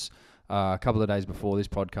reference, a couple of days before this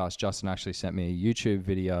podcast, Justin actually sent me a YouTube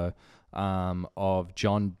video of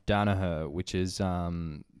John Danaher, which is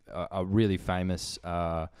a really famous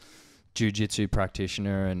jiu-jitsu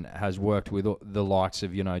practitioner, and has worked with the likes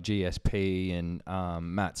of, you know, GSP and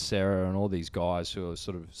Matt Serra and all these guys who are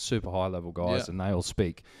sort of super high-level guys, and they all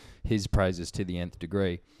speak his praises to the nth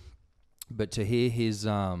degree. But to hear his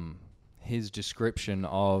description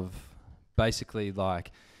of basically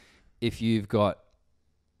like, if you've got,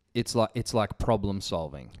 it's like problem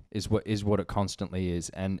solving is what it constantly is,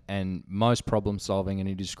 and most problem solving, and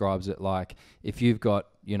he describes it like, if you've got,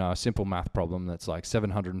 you know, a simple math problem that's like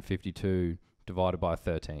 752 divided by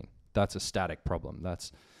 13, that's a static problem.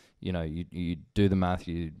 That's, you know, you do the math,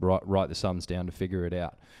 you write the sums down to figure it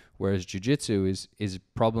out. Whereas jiu-jitsu is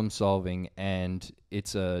problem solving, and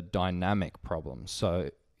it's a dynamic problem.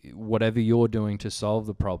 So whatever you're doing to solve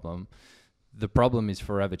the problem is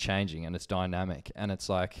forever changing, and it's dynamic. And it's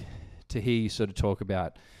like, to hear you sort of talk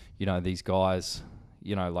about, you know, these guys,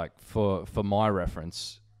 you know, like for my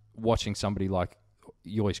reference, watching somebody like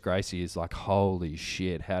Joyce Gracie is like, holy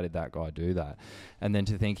shit, how did that guy do that? And then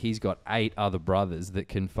to think he's got 8 other brothers that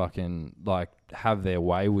can fucking like have their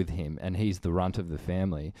way with him, and he's the runt of the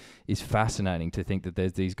family, is fascinating. To think that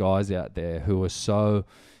there's these guys out there who are so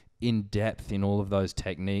in depth in all of those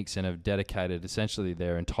techniques and have dedicated essentially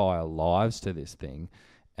their entire lives to this thing.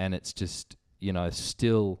 And it's just, you know,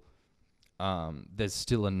 still, there's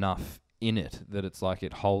still enough in it that it's like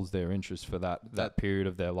it holds their interest for that period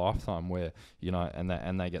of their lifetime, where, you know,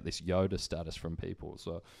 and they get this Yoda status from people.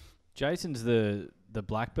 So Jason's the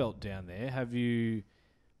black belt down there. Have you,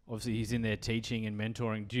 obviously he's in there teaching and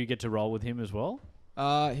mentoring. Do you get to roll with him as well?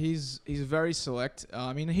 He's very select.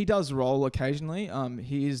 I mean, he does roll occasionally.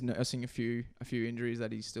 He is nursing a few injuries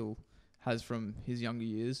that he still has from his younger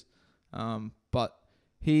years. But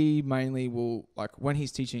he mainly will, like, when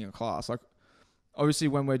he's teaching a class, like, obviously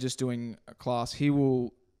when we're just doing a class, he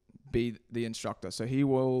will be the instructor. So he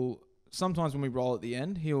will, sometimes when we roll at the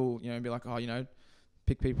end, he'll, you know, be like, oh, you know,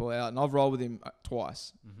 pick people out. And I've rolled with him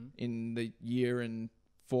twice in the year and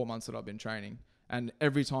 4 months that I've been training. And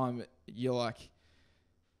every time you're like,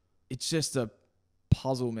 it's just a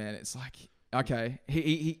puzzle, man. It's like, okay,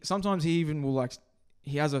 he sometimes he even will, like,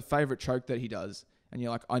 he has a favorite choke that he does, and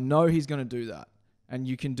you're like, I know he's going to do that, and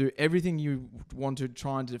you can do everything you want to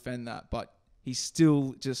try and defend that, but he's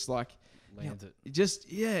still just like, lands it.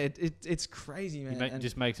 It's crazy, man. It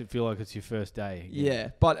just makes it feel like it's your first day. Yeah,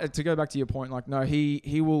 but to go back to your point, like, no,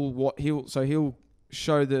 he'll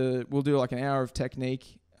show we'll do like an hour of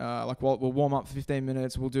technique. Like we'll warm up for 15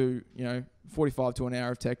 minutes. We'll do 45 to an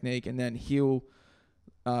hour of technique, and then we'll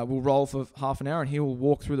roll for half an hour, and he'll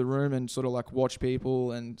walk through the room and sort of like watch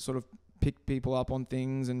people and sort of pick people up on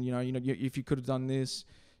things, and if you could have done this,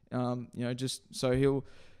 just so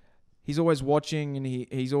he's always watching, and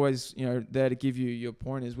he's always there to give you your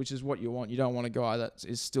pointers, which is what you want. You don't want a guy that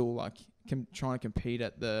is still like trying to compete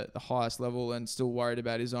at the highest level and still worried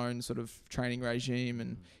about his own sort of training regime,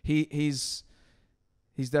 and he's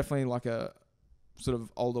definitely like a sort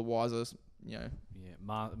of older, wiser,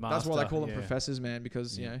 master. That's why they call them professors, man,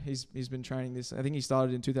 because he's been training this. I think he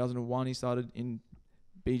started in 2001. He started in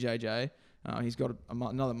BJJ. He's got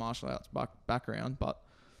another martial arts background, but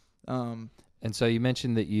and so you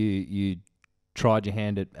mentioned that you tried your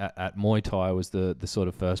hand at Muay Thai was the sort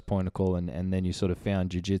of first point of call, and then you sort of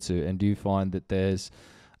found Jiu-Jitsu. And do you find that there's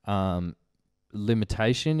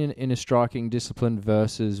limitation in a striking discipline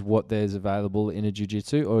versus what there's available in a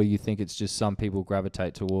Jiu-Jitsu, or you think it's just some people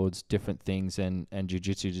gravitate towards different things and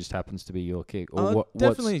Jiu-Jitsu just happens to be your kick? Or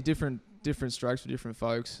definitely different strokes for different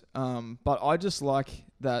folks. But I just like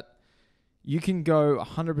that you can go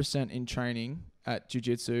 100% in training at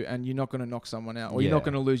Jiu-Jitsu and you're not going to knock someone out, or you're not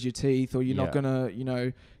going to lose your teeth, or you're not going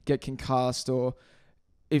to, get concussed, or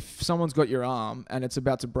if someone's got your arm and it's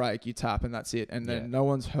about to break, you tap and that's it. And then no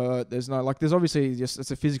one's hurt. There's there's obviously just, it's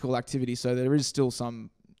a physical activity. So there is still some,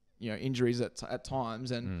 injuries at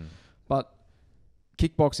times. But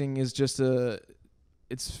kickboxing is just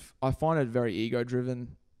I find it very ego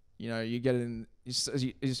driven. You get it in,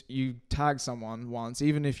 you tag someone once,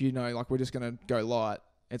 even if like we're just going to go light.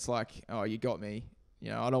 It's like, oh, you got me.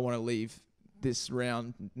 I don't want to leave this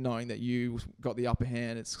round knowing that you got the upper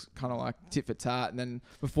hand. It's kind of like tit for tat, and then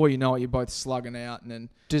before you know it, you're both slugging out. And then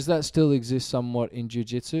does that still exist somewhat in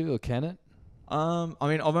Jiu-Jitsu, or can it? I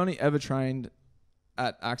mean, I've only ever trained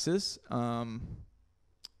at Axis.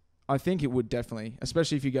 I think it would definitely,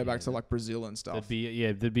 especially if you go back to like Brazil and stuff.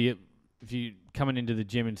 There'd be if you coming into the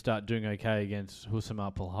gym and start doing okay against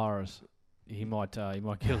Husama Palhares, he might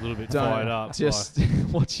get a little bit fired up. Just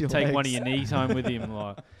watch your take legs. One of your knees home with him.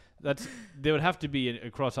 There would have to be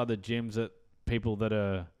across other gyms that people that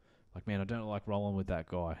are like, man, I don't like rolling with that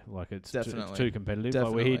guy. Like it's too competitive.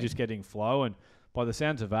 Like we're here just getting flow, and by the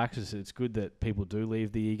sounds of Axis, it's good that people do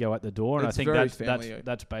leave the ego at the door, and I think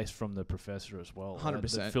that's based from the professor as well.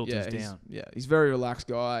 100%. That filters down. He's a very relaxed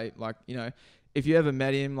guy. Like if you ever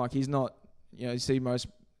met him, like he's not. You see most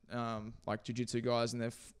like jiu-jitsu guys and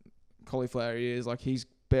their cauliflower ears. Like he's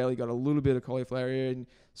barely got a little bit of cauliflower ear, and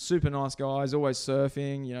super nice guy. He's always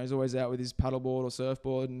surfing, he's always out with his paddleboard or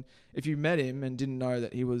surfboard. And if you met him and didn't know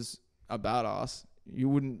that he was a badass, you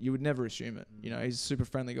would never assume it. He's a super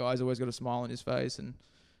friendly guy. He's always got a smile on his face, and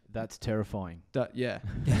that's terrifying. Give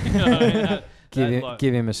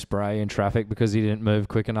him a spray in traffic because he didn't move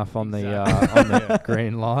quick enough on the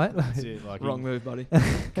green light. That's it. Like wrong move, buddy.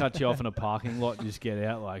 Cut you off in a parking lot and just get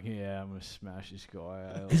out. Like, I'm gonna smash this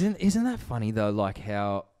guy. Isn't that funny though? Like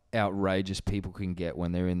how outrageous people can get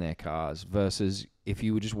when they're in their cars versus if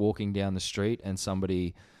you were just walking down the street and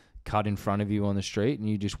somebody cut in front of you on the street and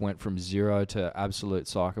you just went from 0 to absolute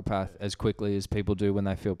psychopath as quickly as people do when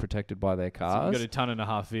they feel protected by their cars. So you've got a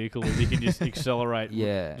 1.5-ton vehicle and you can just accelerate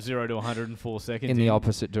 0 to 100 in 4 seconds. In the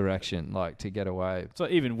opposite direction, like to get away. So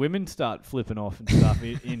even women start flipping off and stuff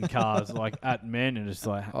in cars, like at men, and it's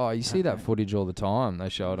like... Oh, you see that footage all the time. They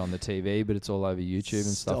show it on the TV, but it's all over YouTube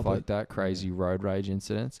and stuff like that. Crazy road rage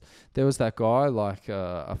incidents. There was that guy like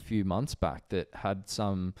a few months back that had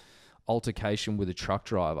some altercation with a truck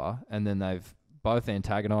driver, and then they've both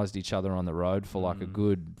antagonized each other on the road for like a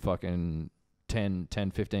good fucking 10,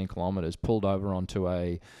 15 kilometers, pulled over onto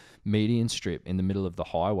a median strip in the middle of the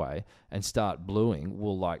highway and start bluing.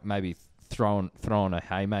 Well, like maybe throwing a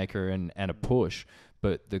haymaker and a push,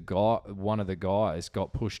 but one of the guys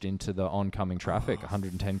got pushed into the oncoming traffic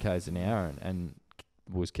 110 k's an hour and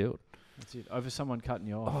was killed. That's it. Over someone cutting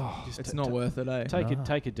you off. It's not worth it, eh?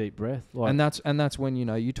 Take a deep breath. Like, and that's when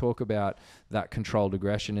you talk about that controlled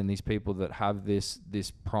aggression and these people that have this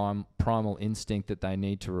primal instinct that they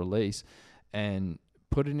need to release, and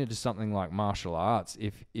put it into something like martial arts.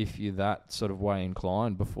 If you're that sort of way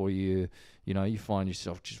inclined, before you find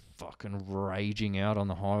yourself just fucking raging out on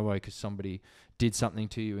the highway because somebody did something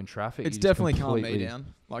to you in traffic. It's definitely calmed me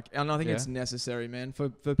down. And I think it's necessary, man. For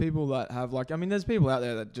people that have there's people out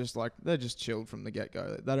there that just they're just chilled from the get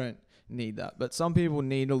go. They don't need that. But some people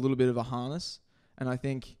need a little bit of a harness. And I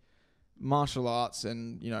think martial arts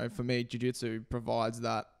and, for me, jiu-jitsu provides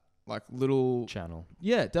that like little channel.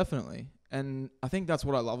 Yeah, definitely. And I think that's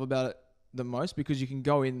what I love about it the most, because you can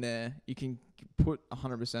go in there, you can put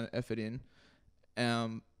 100% effort in,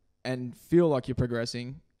 and feel like you're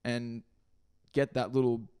progressing and get that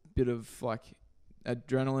little bit of like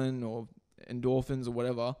adrenaline or endorphins or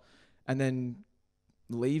whatever, and then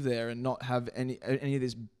leave there and not have any of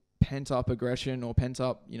this pent up aggression or pent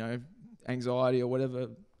up, anxiety or whatever.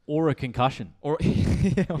 Or a concussion. Or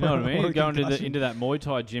you know what I mean? Going into that Muay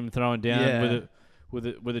Thai gym, throwing down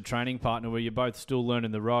with a training partner where you're both still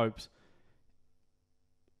learning the ropes.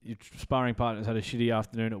 Your sparring partner's had a shitty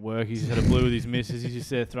afternoon at work. He's just had a blue with his missus. He's just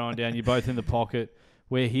there throwing down. You're both in the pocket.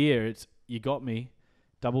 We're here. It's you got me.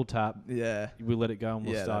 Double tap. Yeah. We'll let it go and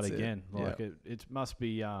we'll start again. Like it must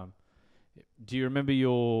be. Do you remember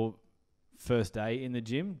your first day in the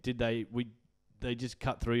gym? Did they just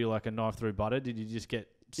cut through you like a knife through butter? Did you just get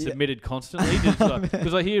submitted constantly?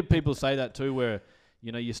 Because I hear people say that too, where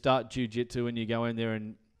you start jiu-jitsu and you go in there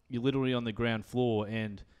and you're literally on the ground floor,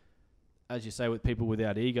 and as you say, with people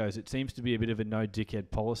without egos, it seems to be a bit of a no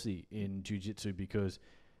dickhead policy in jiu-jitsu, because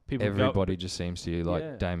everybody just seems to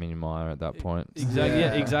like Damien Meyer at that point. Exactly,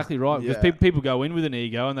 exactly right. Because people go in with an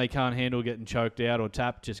ego and they can't handle getting choked out or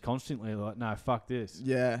tapped just constantly. Like, no, fuck this.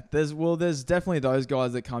 Yeah, there's definitely those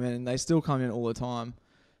guys that come in, and they still come in all the time.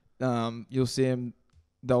 You'll see them;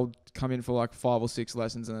 they'll come in for like 5 or 6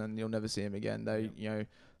 lessons, and then you'll never see them again. They,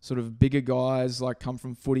 sort of bigger guys, like come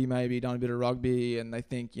from footy, maybe done a bit of rugby, and they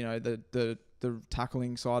think the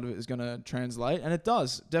tackling side of it is going to translate, and it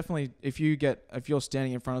does definitely. If you're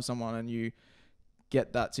standing in front of someone and you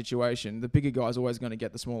get that situation, the bigger guy's always going to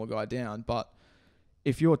get the smaller guy down. But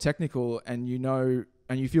if you're technical and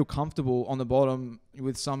and you feel comfortable on the bottom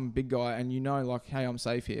with some big guy, and like, hey, I'm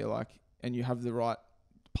safe here, like, and you have the right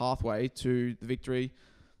pathway to the victory,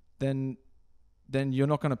 then you're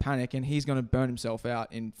not going to panic, and he's going to burn himself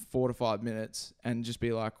out in 4 to 5 minutes and just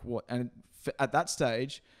be like, what? And at that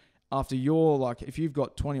stage, after you're like, if you've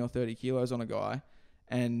got 20 or 30 kilos on a guy,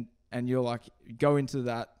 and you're like, go into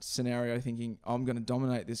that scenario thinking, I'm going to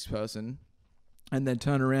dominate this person, and then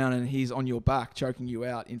turn around and he's on your back choking you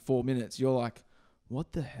out in 4 minutes, you're like,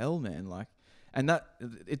 what the hell, man? Like, and that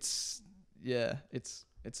it's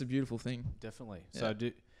a beautiful thing. Definitely. Yeah. So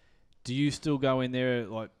do you still go in there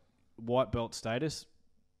like white belt status?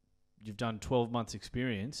 You've done 12 months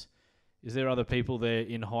experience. Is there other people there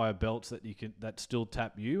in higher belts that still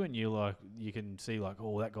tap you, and you can see like,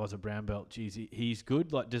 oh, that guy's a brown belt. Geez, he's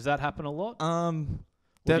good. Like, does that happen a lot?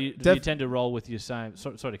 Do you tend to roll with your same?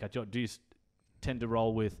 Sorry to cut you off. Do you tend to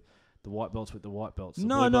roll with the white belts with the white belts?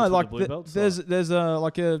 No. Like there's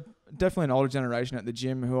definitely an older generation at the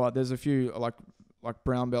gym there's a few like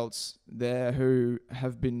brown belts there who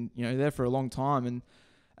have been there for a long time,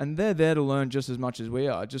 and they're there to learn just as much as we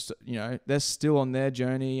are. Just, they're still on their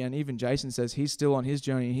journey. And even Jason says he's still on his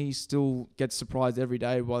journey. He still gets surprised every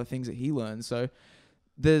day by the things that he learns. So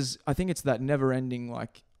I think it's that never ending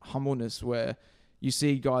like humbleness where you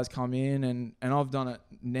see guys come in, and I've done it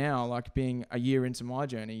now, like being a year into my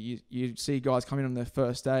journey. You see guys come in on their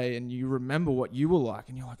first day, and you remember what you were like,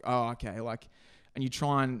 and you're like, oh, okay. Like, and you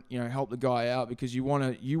try and, help the guy out, because you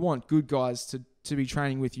want good guys to be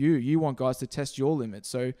training with you. You want guys to test your limits.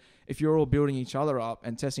 So if you're all building each other up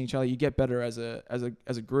and testing each other, you get better as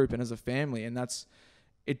a group and as a family. And that's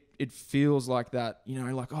it feels like that,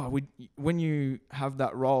 like, when you have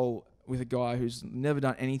that role with a guy who's never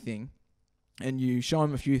done anything, and you show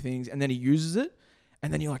him a few things, and then he uses it,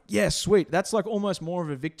 and then you're like, yeah, sweet. That's like almost more of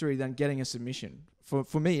a victory than getting a submission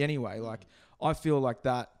for me anyway. Like, I feel like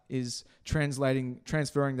that is transferring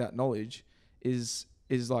that knowledge is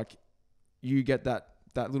like, you get that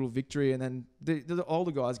little victory, and then the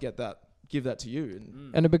older guys give that to you,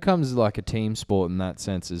 and it becomes like a team sport in that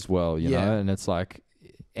sense as well, you know. And it's like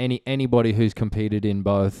anybody who's competed in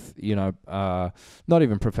both, not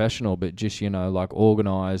even professional, but just like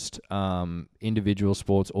organized individual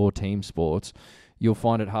sports or team sports, you'll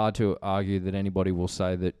find it hard to argue that anybody will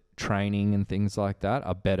say that training and things like that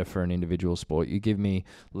are better for an individual sport. You give me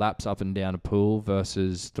laps up and down a pool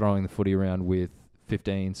versus throwing the footy around with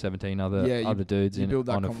 15, 17 other dudes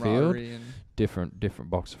on a field. Different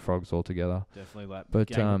box of frogs altogether. Definitely, like, but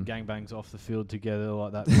gangbangs off the field together,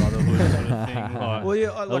 like that brotherhood sort of thing. Like, well,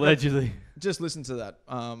 yeah, allegedly. Just listen to that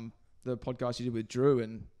the podcast you did with Drew,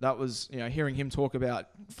 and that was hearing him talk about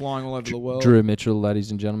flying all over the world. Drew Mitchell,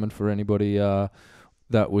 ladies and gentlemen, for anybody.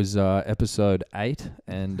 That was episode 8,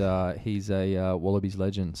 and he's a Wallabies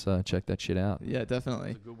legend, so check that shit out. Yeah,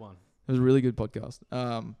 definitely. It was a good one. It was a really good podcast.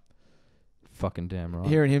 Fucking damn right.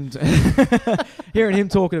 Hearing him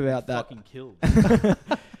talking about that. Fucking killed.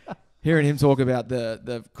 hearing him talk about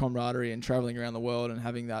the camaraderie and traveling around the world and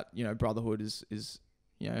having that, brotherhood is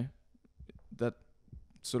that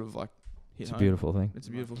sort of like hit It's a home. beautiful thing. It's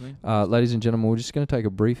a beautiful thing. Ladies and gentlemen, we're just going to take a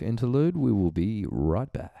brief interlude. We will be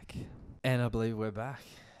right back. And I believe we're back.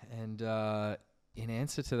 And in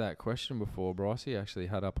answer to that question before, Brycey actually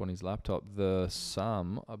had up on his laptop the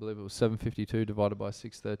sum. I believe it was 752 divided by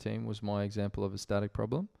 613 was my example of a static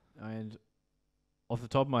problem. And off the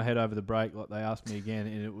top of my head over the break, like they asked me again,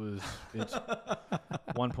 and it's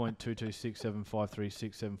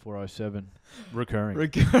 1.22675367407 recurring.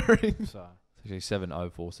 Recurring. So It's actually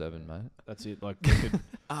 7047, mate. that's it. Like you could,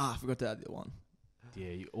 I forgot to add the one. yeah,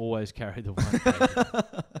 you always carry the one.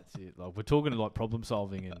 That's it. Like we're talking like problem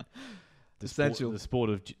solving and Essential. the sport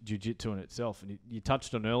of jiu-jitsu in itself. And you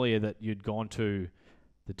touched on earlier that you'd gone to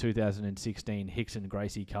the 2016 Hickson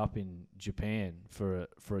Gracie Cup in Japan for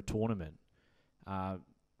a tournament.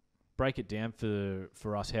 Break it down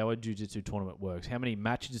for us how a jiu-jitsu tournament works. How many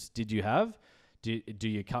matches did you have? Do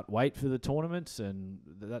you cut weight for the tournaments and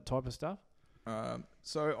that type of stuff?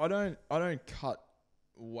 So I don't cut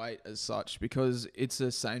weight as such because it's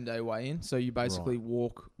a same day weigh in. So you basically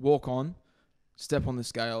walk on, step on the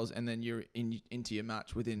scales, and then you're into your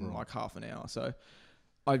match within like half an hour. So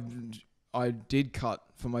I did cut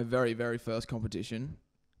for my very, very first competition,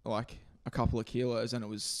 like a couple of kilos, and it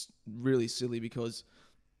was really silly because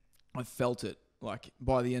I felt it. Like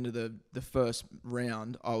by the end of the first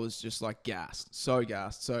round, I was just like gassed.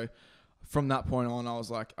 So from that point on, I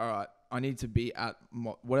was like, all right, I need to be at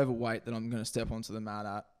whatever weight that I'm going to step onto the mat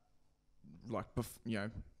at, like,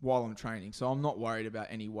 while I'm training. So I'm not worried about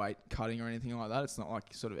any weight cutting or anything like that. It's not like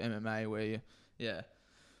sort of MMA where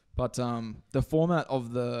But the format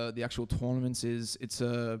of the actual tournaments it's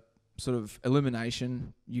a sort of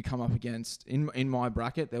elimination. You come up against, in my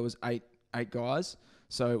bracket, there was eight guys.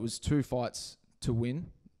 So it was 2 fights to win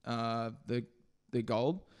the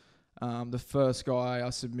gold. The first guy I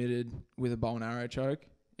submitted with a bow and arrow choke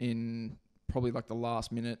in probably like the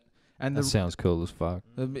last minute. And That sounds cool as fuck.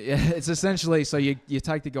 it's essentially, so you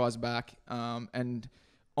take the guys back, and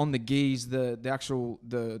on the gis, the actual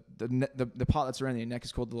the part that's around your neck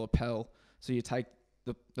is called the lapel. So you take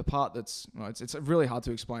the part that's, it's really hard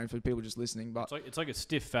to explain for people just listening, but It's like a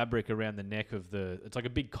stiff fabric around the neck of it's like a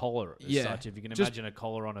big collar as such. If you can imagine a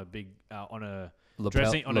collar on a big on a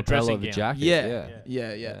dressing lapel dressing of a gown. jacket.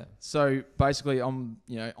 Yeah. So basically, I'm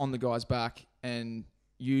on the guy's back and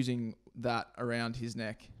using that around his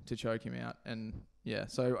neck to choke him out, and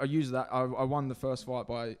so I used that. I won the first fight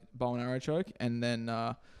by bow and arrow choke, and then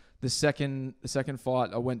the second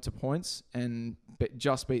fight I went to points and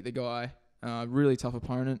just beat the guy. Really tough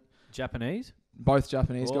opponent. Japanese? Both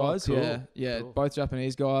Japanese guys. Cool. Cool. Both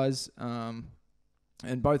Japanese guys.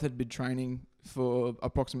 And both had been training for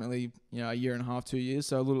approximately a year and a half, 2 years.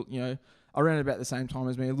 So a little around about the same time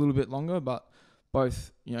as me, a little bit longer, but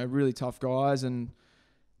both really tough guys, and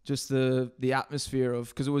just the atmosphere of,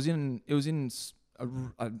 because it was in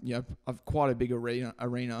quite a big arena,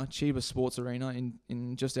 Chiba Sports Arena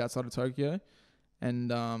in just outside of Tokyo,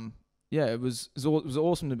 and it was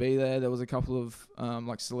awesome to be there. There was a couple of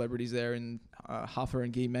like celebrities there, in Huffer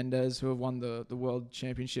and Guy Mendez, who have won the world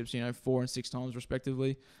championships 4 and 6 times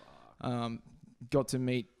respectively. Got to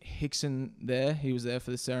meet Hickson there. He was there for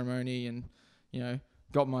the ceremony, and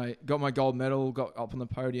got my gold medal, got up on the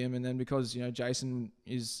podium, and then because Jason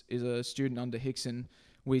is a student under Hickson,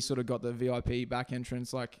 we sort of got the VIP back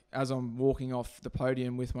entrance. Like as I'm walking off the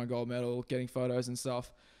podium with my gold medal, getting photos and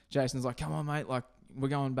stuff, Jason's like, "Come on, mate! Like we're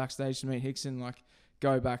going backstage to meet Hickson. Like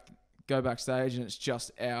go backstage," and it's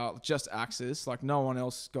just Axis. Like no one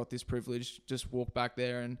else got this privilege. Just walk back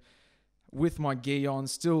there, and with my gi on,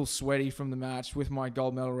 still sweaty from the match, with my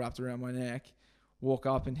gold medal wrapped around my neck, walk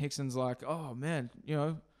up, and Hickson's like, "Oh man,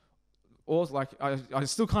 or like I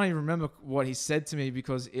still can't even remember what he said to me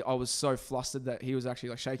because I was so flustered that he was actually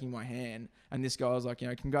like shaking my hand, and this guy was like,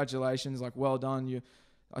 "Congratulations, like well done,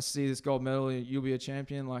 I see this gold medal, you'll be a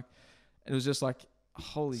champion." Like it was just like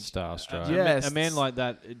holy starstruck. A man like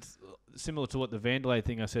that, it's similar to what the Vanderlei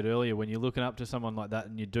thing I said earlier. When you're looking up to someone like that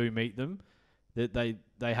and you do meet them, that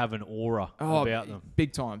they have an aura about them.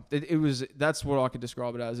 Big time. That's what I could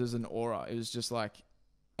describe it as. It was an aura. It was just like,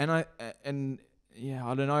 I don't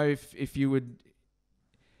know if you would,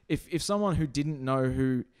 if someone who didn't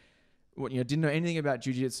know didn't know anything about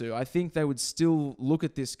jiu-jitsu, I think they would still look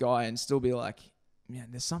at this guy and still be like, man,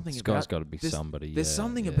 there's something This about guy's got to be somebody. There's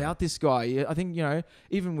something about this guy. I think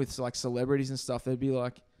even with like celebrities and stuff, they'd be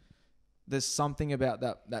like, there's something about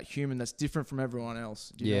that human that's different from everyone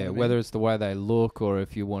else. Do you know Yeah, what I mean? whether it's the way they look or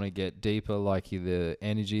if you want to get deeper, like the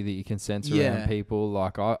energy that you can sense around people.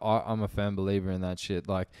 Like I'm a firm believer in that shit.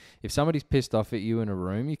 Like if somebody's pissed off at you in a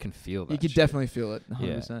room, you can feel that. You could shit. definitely feel it.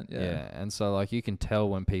 100%. Yeah. And so like you can tell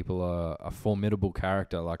when people are a formidable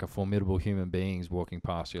character, like a formidable human beings walking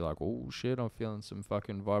past you, like, oh shit, I'm feeling some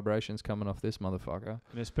fucking vibrations coming off this motherfucker.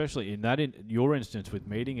 And especially in your instance with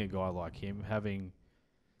meeting a guy like him, having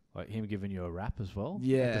like him giving you a rap as well.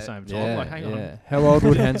 Yeah. At the same time. Yeah, Like, hang on. How old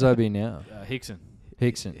would Henzo be now? Hickson.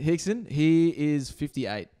 Hickson. He is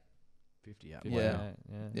 58. 58. Yeah.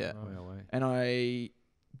 Yeah. Wow. And I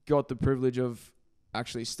got the privilege of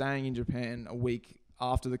actually staying in Japan a week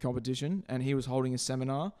after the competition, and he was holding a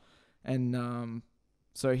seminar. And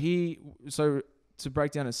so to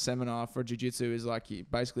break down a seminar for jiu-jitsu is like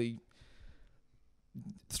basically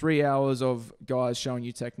 3 hours of guys showing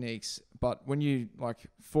you techniques. But when you like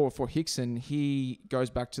for Hickson, he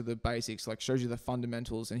goes back to the basics, like shows you the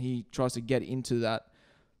fundamentals, and he tries to get into that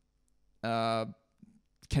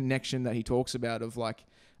connection that he talks about of like,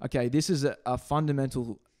 okay, this is a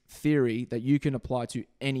fundamental theory that you can apply to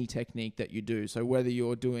any technique that you do. So whether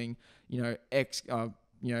you're doing, X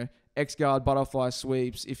guard, butterfly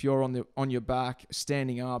sweeps, if you're on your back,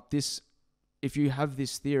 standing up, if you have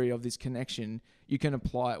this theory of this connection, you can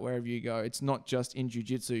apply it wherever you go. It's not just in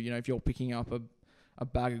jiu-jitsu. If you're picking up a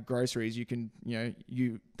bag of groceries, you can,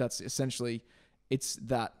 that's essentially, it's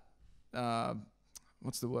that,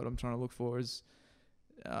 what's the word I'm trying to look for is,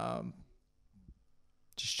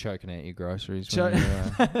 Just choking out your groceries.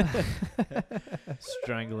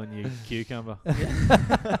 Strangling your cucumber. You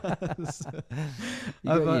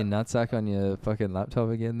got your nutsack on your fucking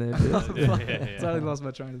laptop again there, bitch? Totally lost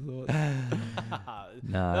my train of thought.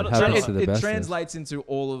 Nah, it happens to the It best. translates into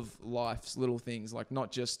all of life's little things, like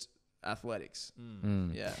not just athletics.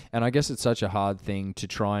 Yeah. And I guess it's such a hard thing to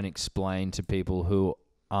try and explain to people who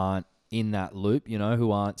aren't in that loop,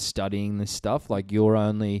 who aren't studying this stuff. Like you're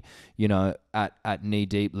only, at knee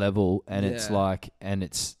deep level, and it's like,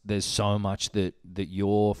 there's so much that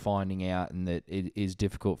you're finding out, and that it is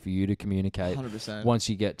difficult for you to communicate. 100%. Once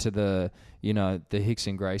you get to the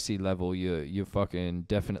Hickson Gracie level, you're fucking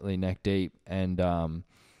definitely neck deep, and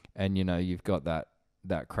you've got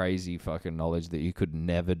that crazy fucking knowledge that you could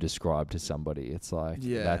never describe to somebody. It's like,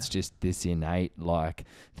 that's just this innate like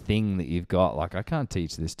thing that you've got. Like, I can't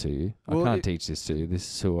teach this to you. Well, I can't teach this to you. This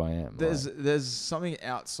is who I am. There's something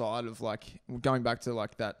outside of like going back to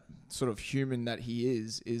like that sort of human that he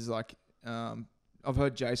is like, I've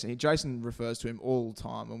heard Jason refers to him all the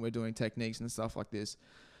time when we're doing techniques and stuff like this.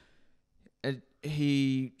 And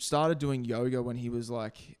he started doing yoga when he was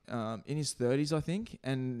like in his 30s, I think,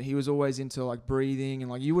 and he was always into like breathing, and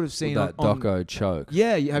like you would have seen that doco choke.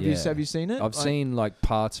 Yeah, have you seen it? I've seen like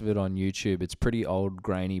parts of it on YouTube. It's pretty old,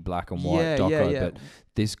 grainy, black and white doco, but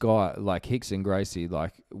this guy, like Hickson Gracie,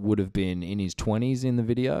 like would have been in his 20s in the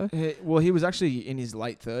video. Well, he was actually in his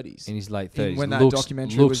late 30s. In his late 30s. When that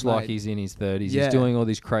documentary looks was like made. he's in his 30s. Yeah. He's doing all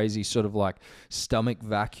these crazy sort of like stomach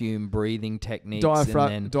vacuum breathing techniques.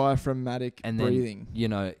 Diaphragmatic breathing.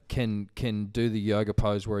 Can do the yoga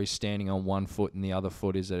pose where he's standing on one foot and the other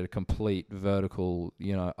foot is at a complete vertical,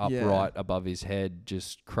 upright above his head.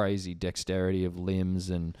 Just crazy dexterity of limbs.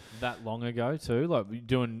 And that long ago too, like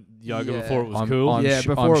doing yoga before it was cool.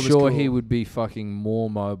 I'm sure he would be fucking more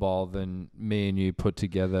mobile than me and you put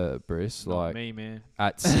together, Briss. Not like me, man.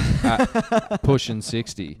 At pushing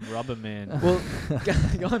 60. Rubber man. Well,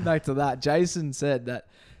 going back to that, Jason said that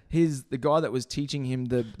the guy that was teaching him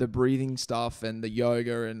the breathing stuff and the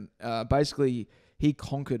yoga, and basically he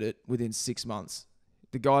conquered it within 6 months.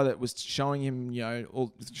 The guy that was showing him,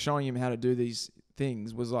 showing him how to do these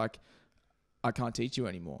things was like, I can't teach you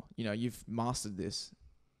anymore. You've mastered this.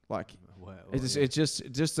 Like, it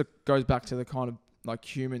just goes back to the kind of like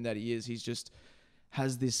human that he is. He's just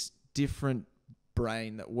has this different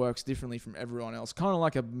brain that works differently from everyone else. Kind of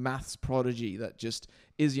like a maths prodigy that just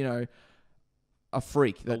is, a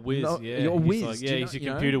freak. A whiz, You're a whiz. Like, he's a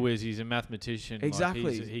computer whiz. He's a mathematician.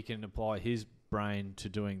 Exactly. Like he can apply his brain to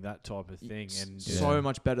doing that type of thing, and so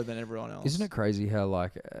much better than everyone else. Isn't it crazy how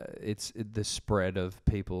like it's the spread of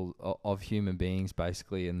people of human beings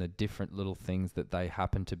basically, and the different little things that they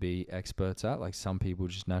happen to be experts at. Like some people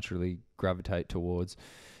just naturally gravitate towards,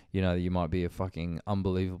 you might be a fucking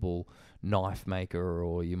unbelievable knife maker,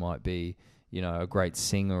 or you might be, a great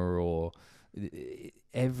singer, or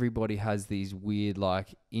everybody has these weird,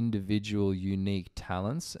 like, individual, unique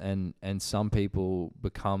talents, and some people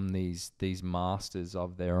become these masters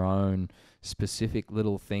of their own specific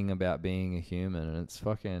little thing about being a human, and it's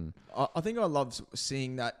fucking I think I love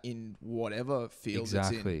seeing that in whatever field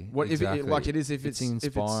exactly. it's in. What exactly. if it, like it is if it's it's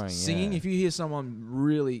inspiring, if it's singing, yeah. if you hear someone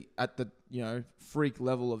really at the freak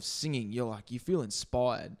level of singing, you're like, you feel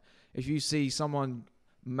inspired. If you see someone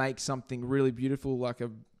make something really beautiful, like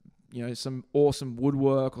some awesome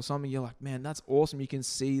woodwork or something, you're like, man, that's awesome. You can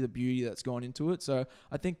see the beauty that's gone into it. So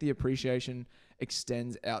I think the appreciation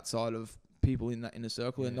extends outside of people in that inner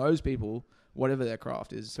circle, and those people, whatever their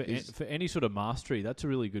craft is. For any sort of mastery, that's a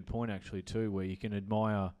really good point actually too, where you can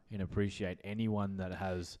admire and appreciate anyone that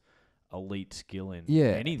has elite skill in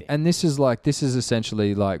anything. And this is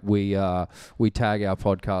essentially like we tag our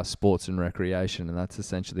podcast sports and recreation, and that's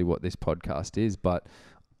essentially what this podcast is. But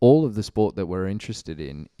all of the sport that we're interested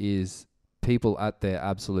in is people at their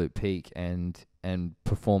absolute peak and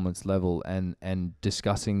performance level, and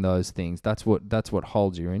discussing those things. That's what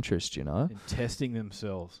holds your interest, And testing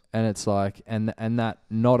themselves. And it's like, and that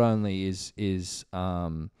not only is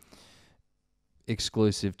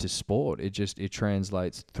exclusive to sport, it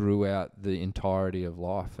translates throughout the entirety of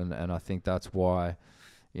life, and I think that's why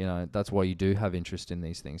you do have interest in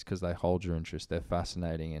these things, because they hold your interest. They're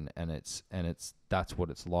fascinating, and that's what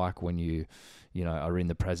it's like when you are in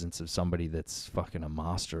the presence of somebody that's fucking a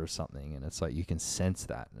master of something, and it's like you can sense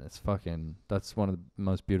that, and that's one of the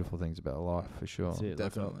most beautiful things about life, for sure. That's it.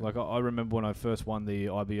 Definitely. Like I remember when I first won the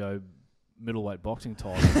IBO middleweight boxing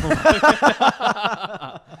title.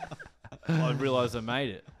 I realised I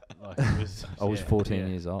made it. Like I was 14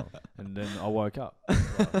 years old, and then I woke up.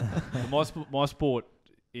 My sport,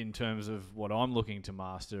 in terms of what I'm looking to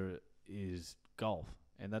master, is golf,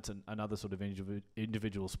 and that's another sort of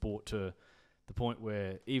individual sport, to the point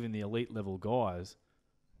where even the elite level guys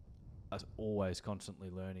are always constantly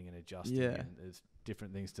learning and adjusting, and there's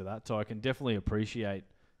different things to that. So I can definitely appreciate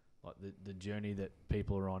like the journey that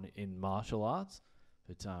people are on in martial arts,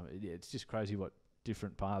 but it's just crazy what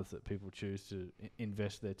different paths that people choose to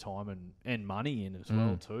invest their time and money in as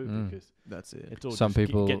well too, because that's it. It's all Some just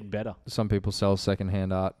people getting better. Some people sell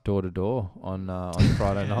secondhand art door to door on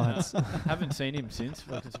Friday nights. Haven't seen him since.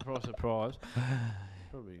 Fucking surprise.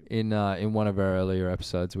 Probably In one of our earlier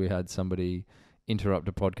episodes, we had somebody interrupt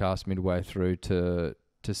a podcast midway through to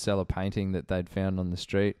sell a painting that they'd found on the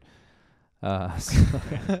street. You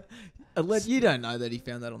don't know that he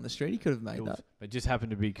found that on the street. He could have made that. It just happened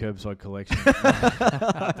to be curbside collection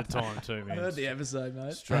at the time too, man. I heard the episode,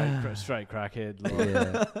 mate. Straight crackhead.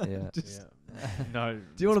 Like, Yeah. No.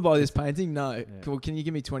 Do you want to buy this painting? No. Yeah. Well, can you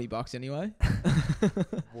give me $20 anyway?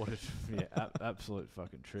 Absolute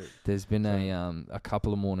fucking trip. There's been a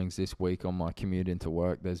couple of mornings this week on my commute into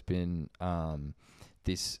work. There's been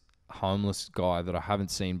this homeless guy that I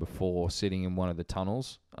haven't seen before sitting in one of the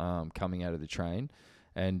tunnels coming out of the train,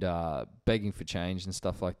 and begging for change and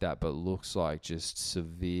stuff like that, but looks like just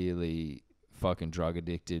severely fucking drug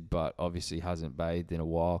addicted, but obviously hasn't bathed in a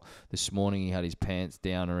while. This morning he had his pants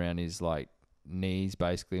down around his like knees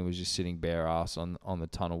basically, and was just sitting bare ass on the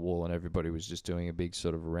tunnel wall, and everybody was just doing a big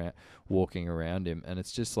sort of walking around him. And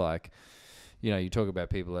it's just like, you talk about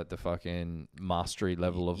people at the fucking mastery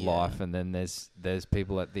level of life, and then there's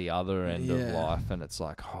people at the other end of life, and it's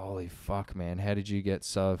like, holy fuck, man, how did you get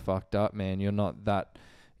so fucked up, man? You're not that,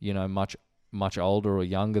 much older or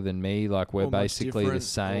younger than me. Like, we're basically the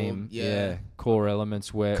same. Core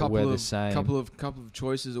elements. We're the same. Couple of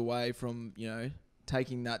choices away from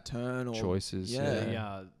taking that turn or choices.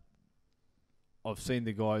 I've seen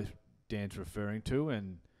the guy Dan's referring to,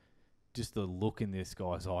 and just the look in this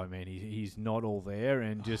guy's eye, man. He's not all there,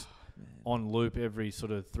 and just on loop every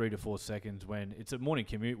sort of 3 to 4 seconds, when it's a morning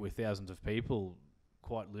commute with thousands of people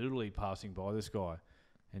quite literally passing by this guy,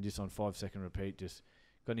 and just on 5-second repeat, just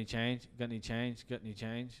got any change, got any change, got any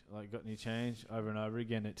change, like got any change, over and over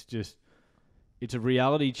again. It's a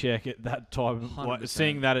reality check at that time, like,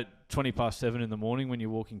 seeing that at 7:20 in the morning when you're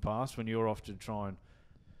walking past, when you're off to try and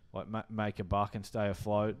like make a buck and stay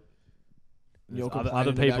afloat. You're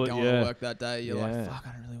complaining about going to work that day. You're like, fuck,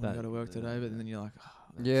 I don't really want to go to work today. But then you're like,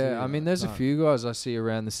 I mean, there's a few guys I see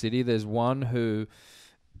around the city. There's one who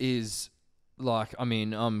is like, I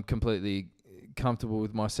mean, I'm completely comfortable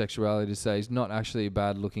with my sexuality to say he's not actually a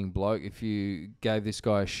bad looking bloke. If you gave this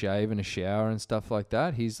guy a shave and a shower and stuff like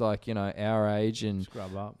that, he's like, our age and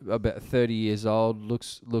scrub up, about 30 years old,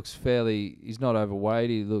 looks fairly, he's not overweight,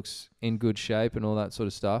 he looks in good shape and all that sort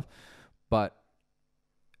of stuff. But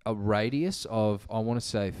a radius of, I want to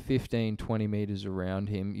say 15, 20 meters around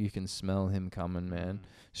him, you can smell him coming, man.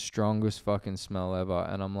 Strongest fucking smell ever.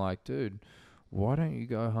 And I'm like, dude, why don't you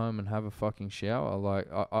go home and have a fucking shower? Like,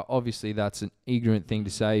 obviously that's an ignorant thing to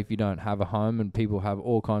say if you don't have a home, and people have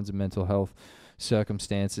all kinds of mental health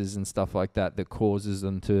circumstances and stuff like that that causes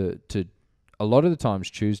them to a lot of the times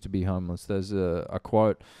choose to be homeless. There's a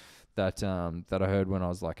quote that I heard when I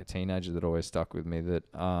was like a teenager that always stuck with me,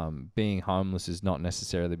 that being homeless is not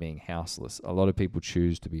necessarily being houseless. A lot of people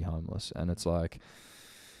choose to be homeless, and it's like,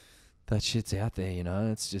 that shit's out there, you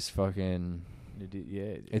know. It's just fucking,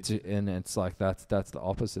 it's like that's the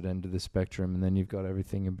opposite end of the spectrum, and then you've got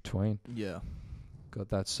everything in between. Yeah. Got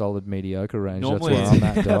that solid mediocre range. Normally that's where I'm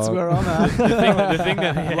at, dog. That's where I'm at. the thing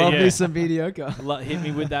that Love me some mediocre. hit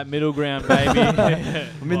me with that middle ground, baby.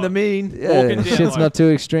 I'm in the mean. Yeah, Walking down, shit's like- not too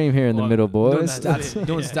extreme here in the like, middle, Doing boys.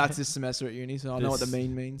 stats this semester at uni, so I know what the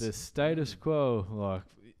mean means. The status quo, like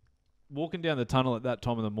walking down the tunnel at that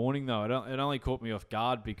time of the morning, though, it only caught me off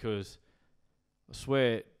guard because I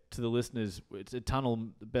swear to the listeners, it's a tunnel.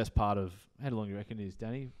 The best part of, how long do you reckon it is,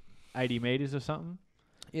 Danny? 80 meters or something.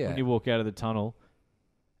 Yeah. When you walk out of the tunnel,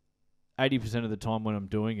 80% of the time when I'm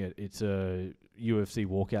doing it, it's a UFC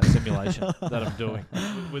walkout simulation that I'm doing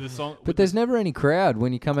with a song. But there's never any crowd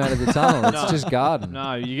when you come out of the tunnel. It's No. just garden.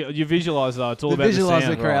 No, you visualize though. It's all You about the visualise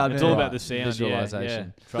sound. the crowd, It's man. all about Right. the sound.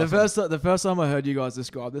 Visualisation. Yeah. The first time I heard you guys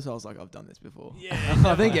describe this, I was like, I've done this before. Yeah,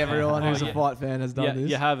 I think everyone who's Oh, a yeah. fight fan has done Yeah, this.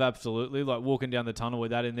 you have absolutely, like walking down the tunnel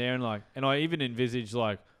with that in there, and I even envisage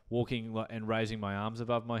like walking and raising my arms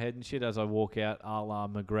above my head and shit as I walk out, a la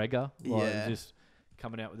McGregor, like Yeah. just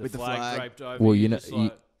coming out with With the the flag, flag. draped over. Well, you you know, just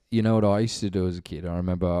like, you know what I used to do as a kid? I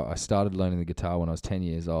remember I started learning the guitar when I was 10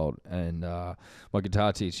 years old, and my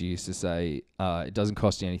guitar teacher used to say, it doesn't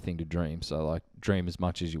cost you anything to dream, so like dream as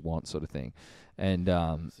much as you want, sort of thing. And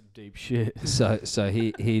some deep shit. so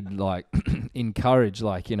he'd like encourage,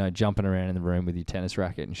 like, you know, jumping around in the room with your tennis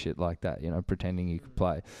racket and shit like that, you know, pretending you could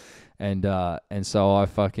play. And so I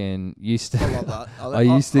fucking used to I love that. I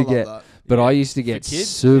used to love get- that. But Yeah. I used to get kids,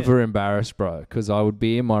 super embarrassed, bro, because I would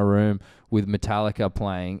be in my room with Metallica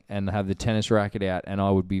playing and have the tennis racket out, and I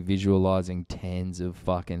would be visualizing tens of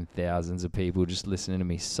fucking thousands of people just listening to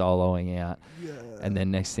me soloing out. And then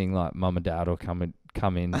next thing, like, mum and dad will come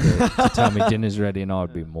in to tell me dinner's ready, and I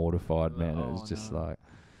would be mortified, man. It was just like,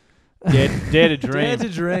 Dare to dream. Dare to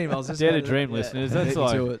dream. I was just Dare to about dream, yeah, listeners. beat That's me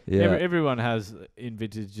like to it. yeah, everyone has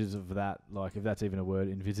envisages of that, like if that's even a word,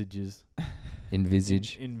 envisages.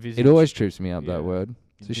 envisage. Envisage. It always trips me up, Yeah. that word.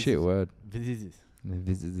 It's a shit word.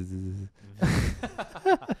 Envisages.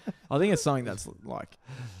 I think it's something that's like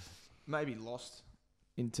maybe lost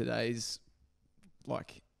in today's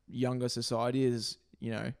like younger society is,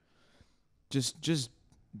 you know, just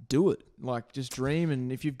do it. Like just dream,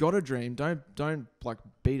 and if you've got a dream, don't like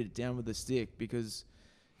beat it down with a stick, because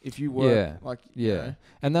if you work Yeah. like you Yeah. know,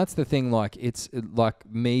 And that's the thing, like, it's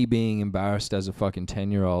like me being embarrassed as a fucking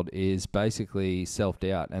 10-year-old is basically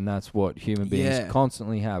self-doubt, and that's what human beings Yeah.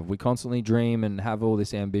 constantly have. We constantly dream and have all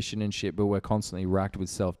this ambition and shit, but we're constantly racked with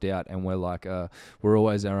self-doubt, and we're like, we're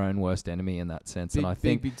always our own worst enemy in that sense. big, And I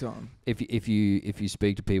think big time. if you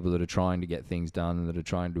speak to people that are trying to get things done and that are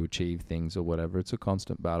trying to achieve things or whatever, it's a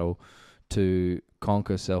constant battle to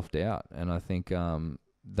conquer self-doubt. And I think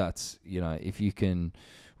that's, you know, if you can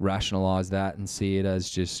rationalize that and see it as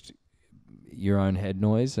just your own head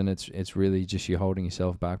noise, and it's really just you holding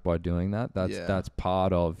yourself back by doing that, that's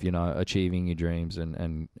part of, you know, achieving your dreams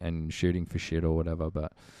and shooting for shit or whatever.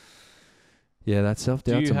 But yeah, that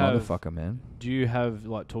self-doubt's you a have- motherfucker, man. Do you have,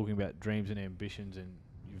 like, talking about dreams and ambitions, and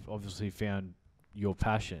you've obviously found your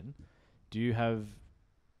passion, do you have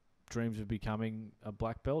dreams of becoming a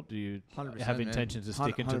black belt? Do you 100%, have man. intentions of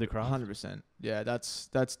sticking to the craft? 100%. Yeah, that's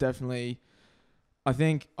definitely. I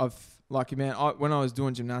think when I was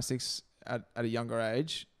doing gymnastics at a younger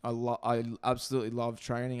age, I absolutely love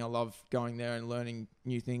training. I love going there and learning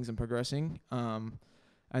new things and progressing. And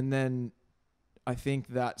then I think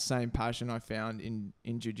that same passion I found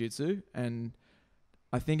in jiu-jitsu, and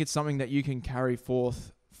I think it's something that you can carry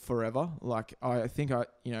forth forever. Like I think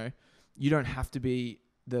you don't have to be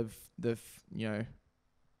the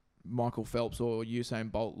Michael Phelps or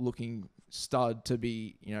Usain Bolt looking stud to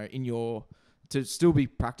be, you know, to still be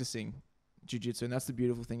practicing jiu-jitsu. And that's the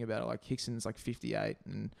beautiful thing about it. Like Hickson's like 58,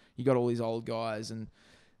 and you got all these old guys, and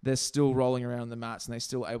they're still rolling around the mats, and they're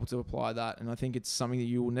still able to apply that. And I think it's something that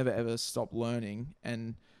you will never ever stop learning.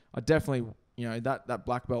 And I definitely, you know, that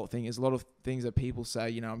black belt thing is a lot of things that people say,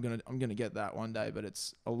 you know, I'm gonna get that one day, but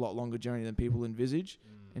it's a lot longer journey than people envisage.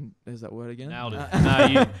 Is that word again? Nailed it. No,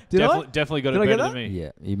 you Did I? definitely got Did it I get better that? than me.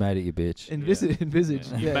 Yeah, you made it your bitch. Envisage.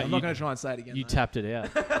 Yeah. Yeah, But I'm not you- going to try and say it again. You though. tapped it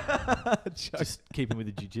out. Joke. Just keeping with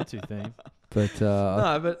the jiu-jitsu theme. But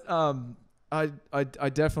No, but I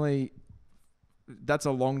definitely, that's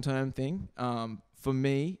a long term thing. For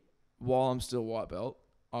me, while I'm still white belt,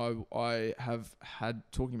 I have had,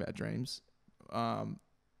 talking about dreams,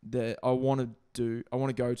 that I want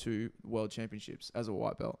to go to world championships as a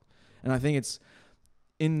white belt, and I think it's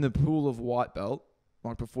in the pool of white belt,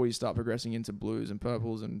 like before you start progressing into blues and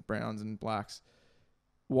purples and browns and blacks.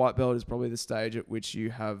 White belt is probably the stage at which you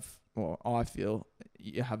have, or I feel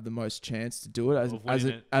you have the most chance to do it Of winning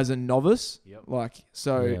it. as a novice. Yep. Like,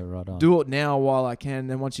 so yeah, right on. do it now while I can.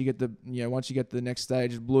 Then once you get the next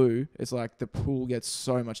stage of blue, it's like the pool gets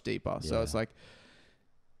so much deeper. So Yeah. it's like,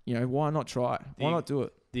 why not try? Why not do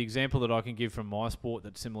it? The example that I can give from my sport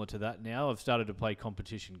that's similar to that now, I've started to play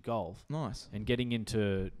competition golf. Nice. And getting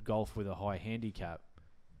into golf with a high handicap,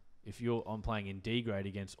 I'm playing in D grade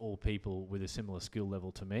against all people with a similar skill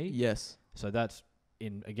level to me. Yes. So that's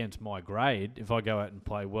against my grade. If I go out and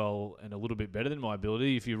play well and a little bit better than my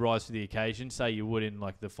ability, if you rise to the occasion, say you would in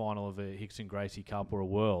like the final of a Hickson Gracie Cup or a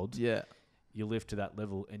Worlds, Yeah. you lift to that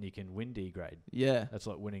level and you can win D grade. Yeah. That's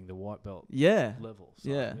like winning the white belt Yeah. level. So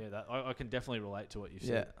Yeah. that, I can definitely relate to what you've Yeah.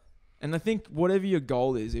 said. And I think whatever your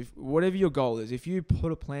goal is, if you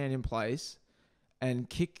put a plan in place and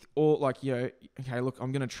kick all, like, okay, look,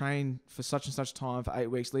 I'm going to train for such and such time for 8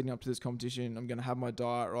 weeks leading up to this competition. I'm going to have my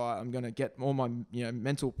diet right. I'm going to get all my,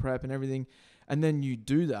 mental prep and everything. And then you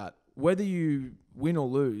do that, whether you win or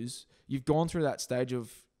lose, you've gone through that stage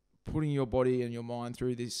of putting your body and your mind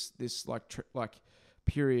through this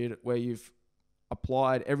period where you've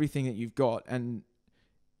applied everything that you've got, and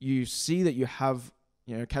you see that you have,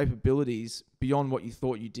 capabilities beyond what you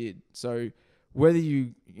thought you did. So whether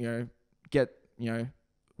you, get,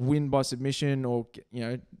 win by submission or,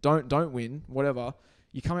 don't win, whatever,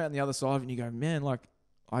 you come out on the other side and you go, man, like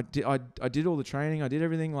I did all the training. I did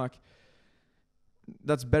everything. Like,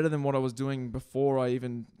 that's better than what I was doing before I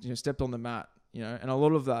even, stepped on the mat, and a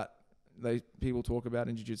lot of that people talk about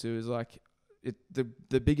in jiu-jitsu is like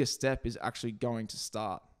the biggest step is actually going to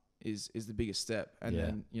start is the biggest step. And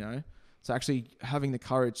then, so actually having the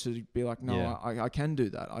courage to be like, no, Yeah. I can do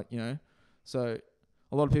that. So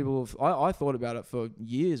a lot of people I thought about it for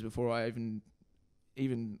years before I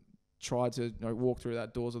even tried to walk through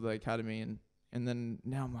that doors of the academy, and then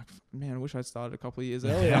now I'm like, man, I wish I'd started a couple of years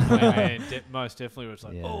earlier. Man, most definitely. Where it's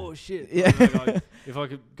like, Yeah. oh shit. Yeah. Like, if I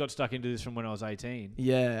got stuck into this from when I was 18,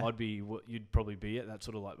 Yeah. I'd be what you'd probably be at that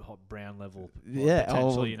sort of like hot brown level. Like, Yeah.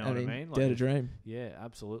 potentially, you know what I mean? Like, Dare to dream. yeah,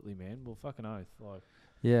 absolutely, man. Well, fucking oath. Like,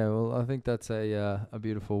 Yeah, well, I think that's a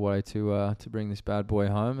beautiful way to bring this bad boy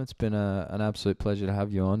home. It's been an absolute pleasure to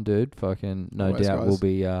have you on, dude. Fucking no Always, doubt guys.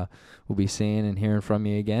 we'll be seeing and hearing from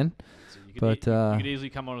you again. so you could, But, you could easily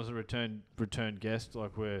come on as a return guest,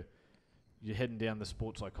 like where you're heading down the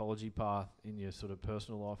sports psychology path in your sort of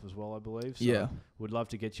personal life as well, I believe. So Yeah. would love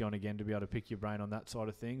to get you on again to be able to pick your brain on that side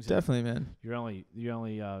of things. And Definitely, man. You're only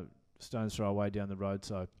stone's throw away down the road,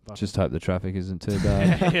 so Just hope the traffic isn't too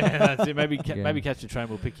bad. yeah, that's it. Maybe Yeah. maybe catch the train.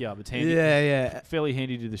 We'll pick you up. It's handy. Yeah. Fairly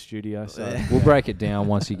handy to the studio. So We'll break it down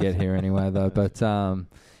once you get here anyway, though. But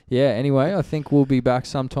anyway, I think we'll be back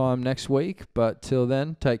sometime next week. But till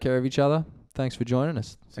then, take care of each other. Thanks for joining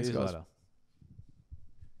us. see Thanks, you guys. later.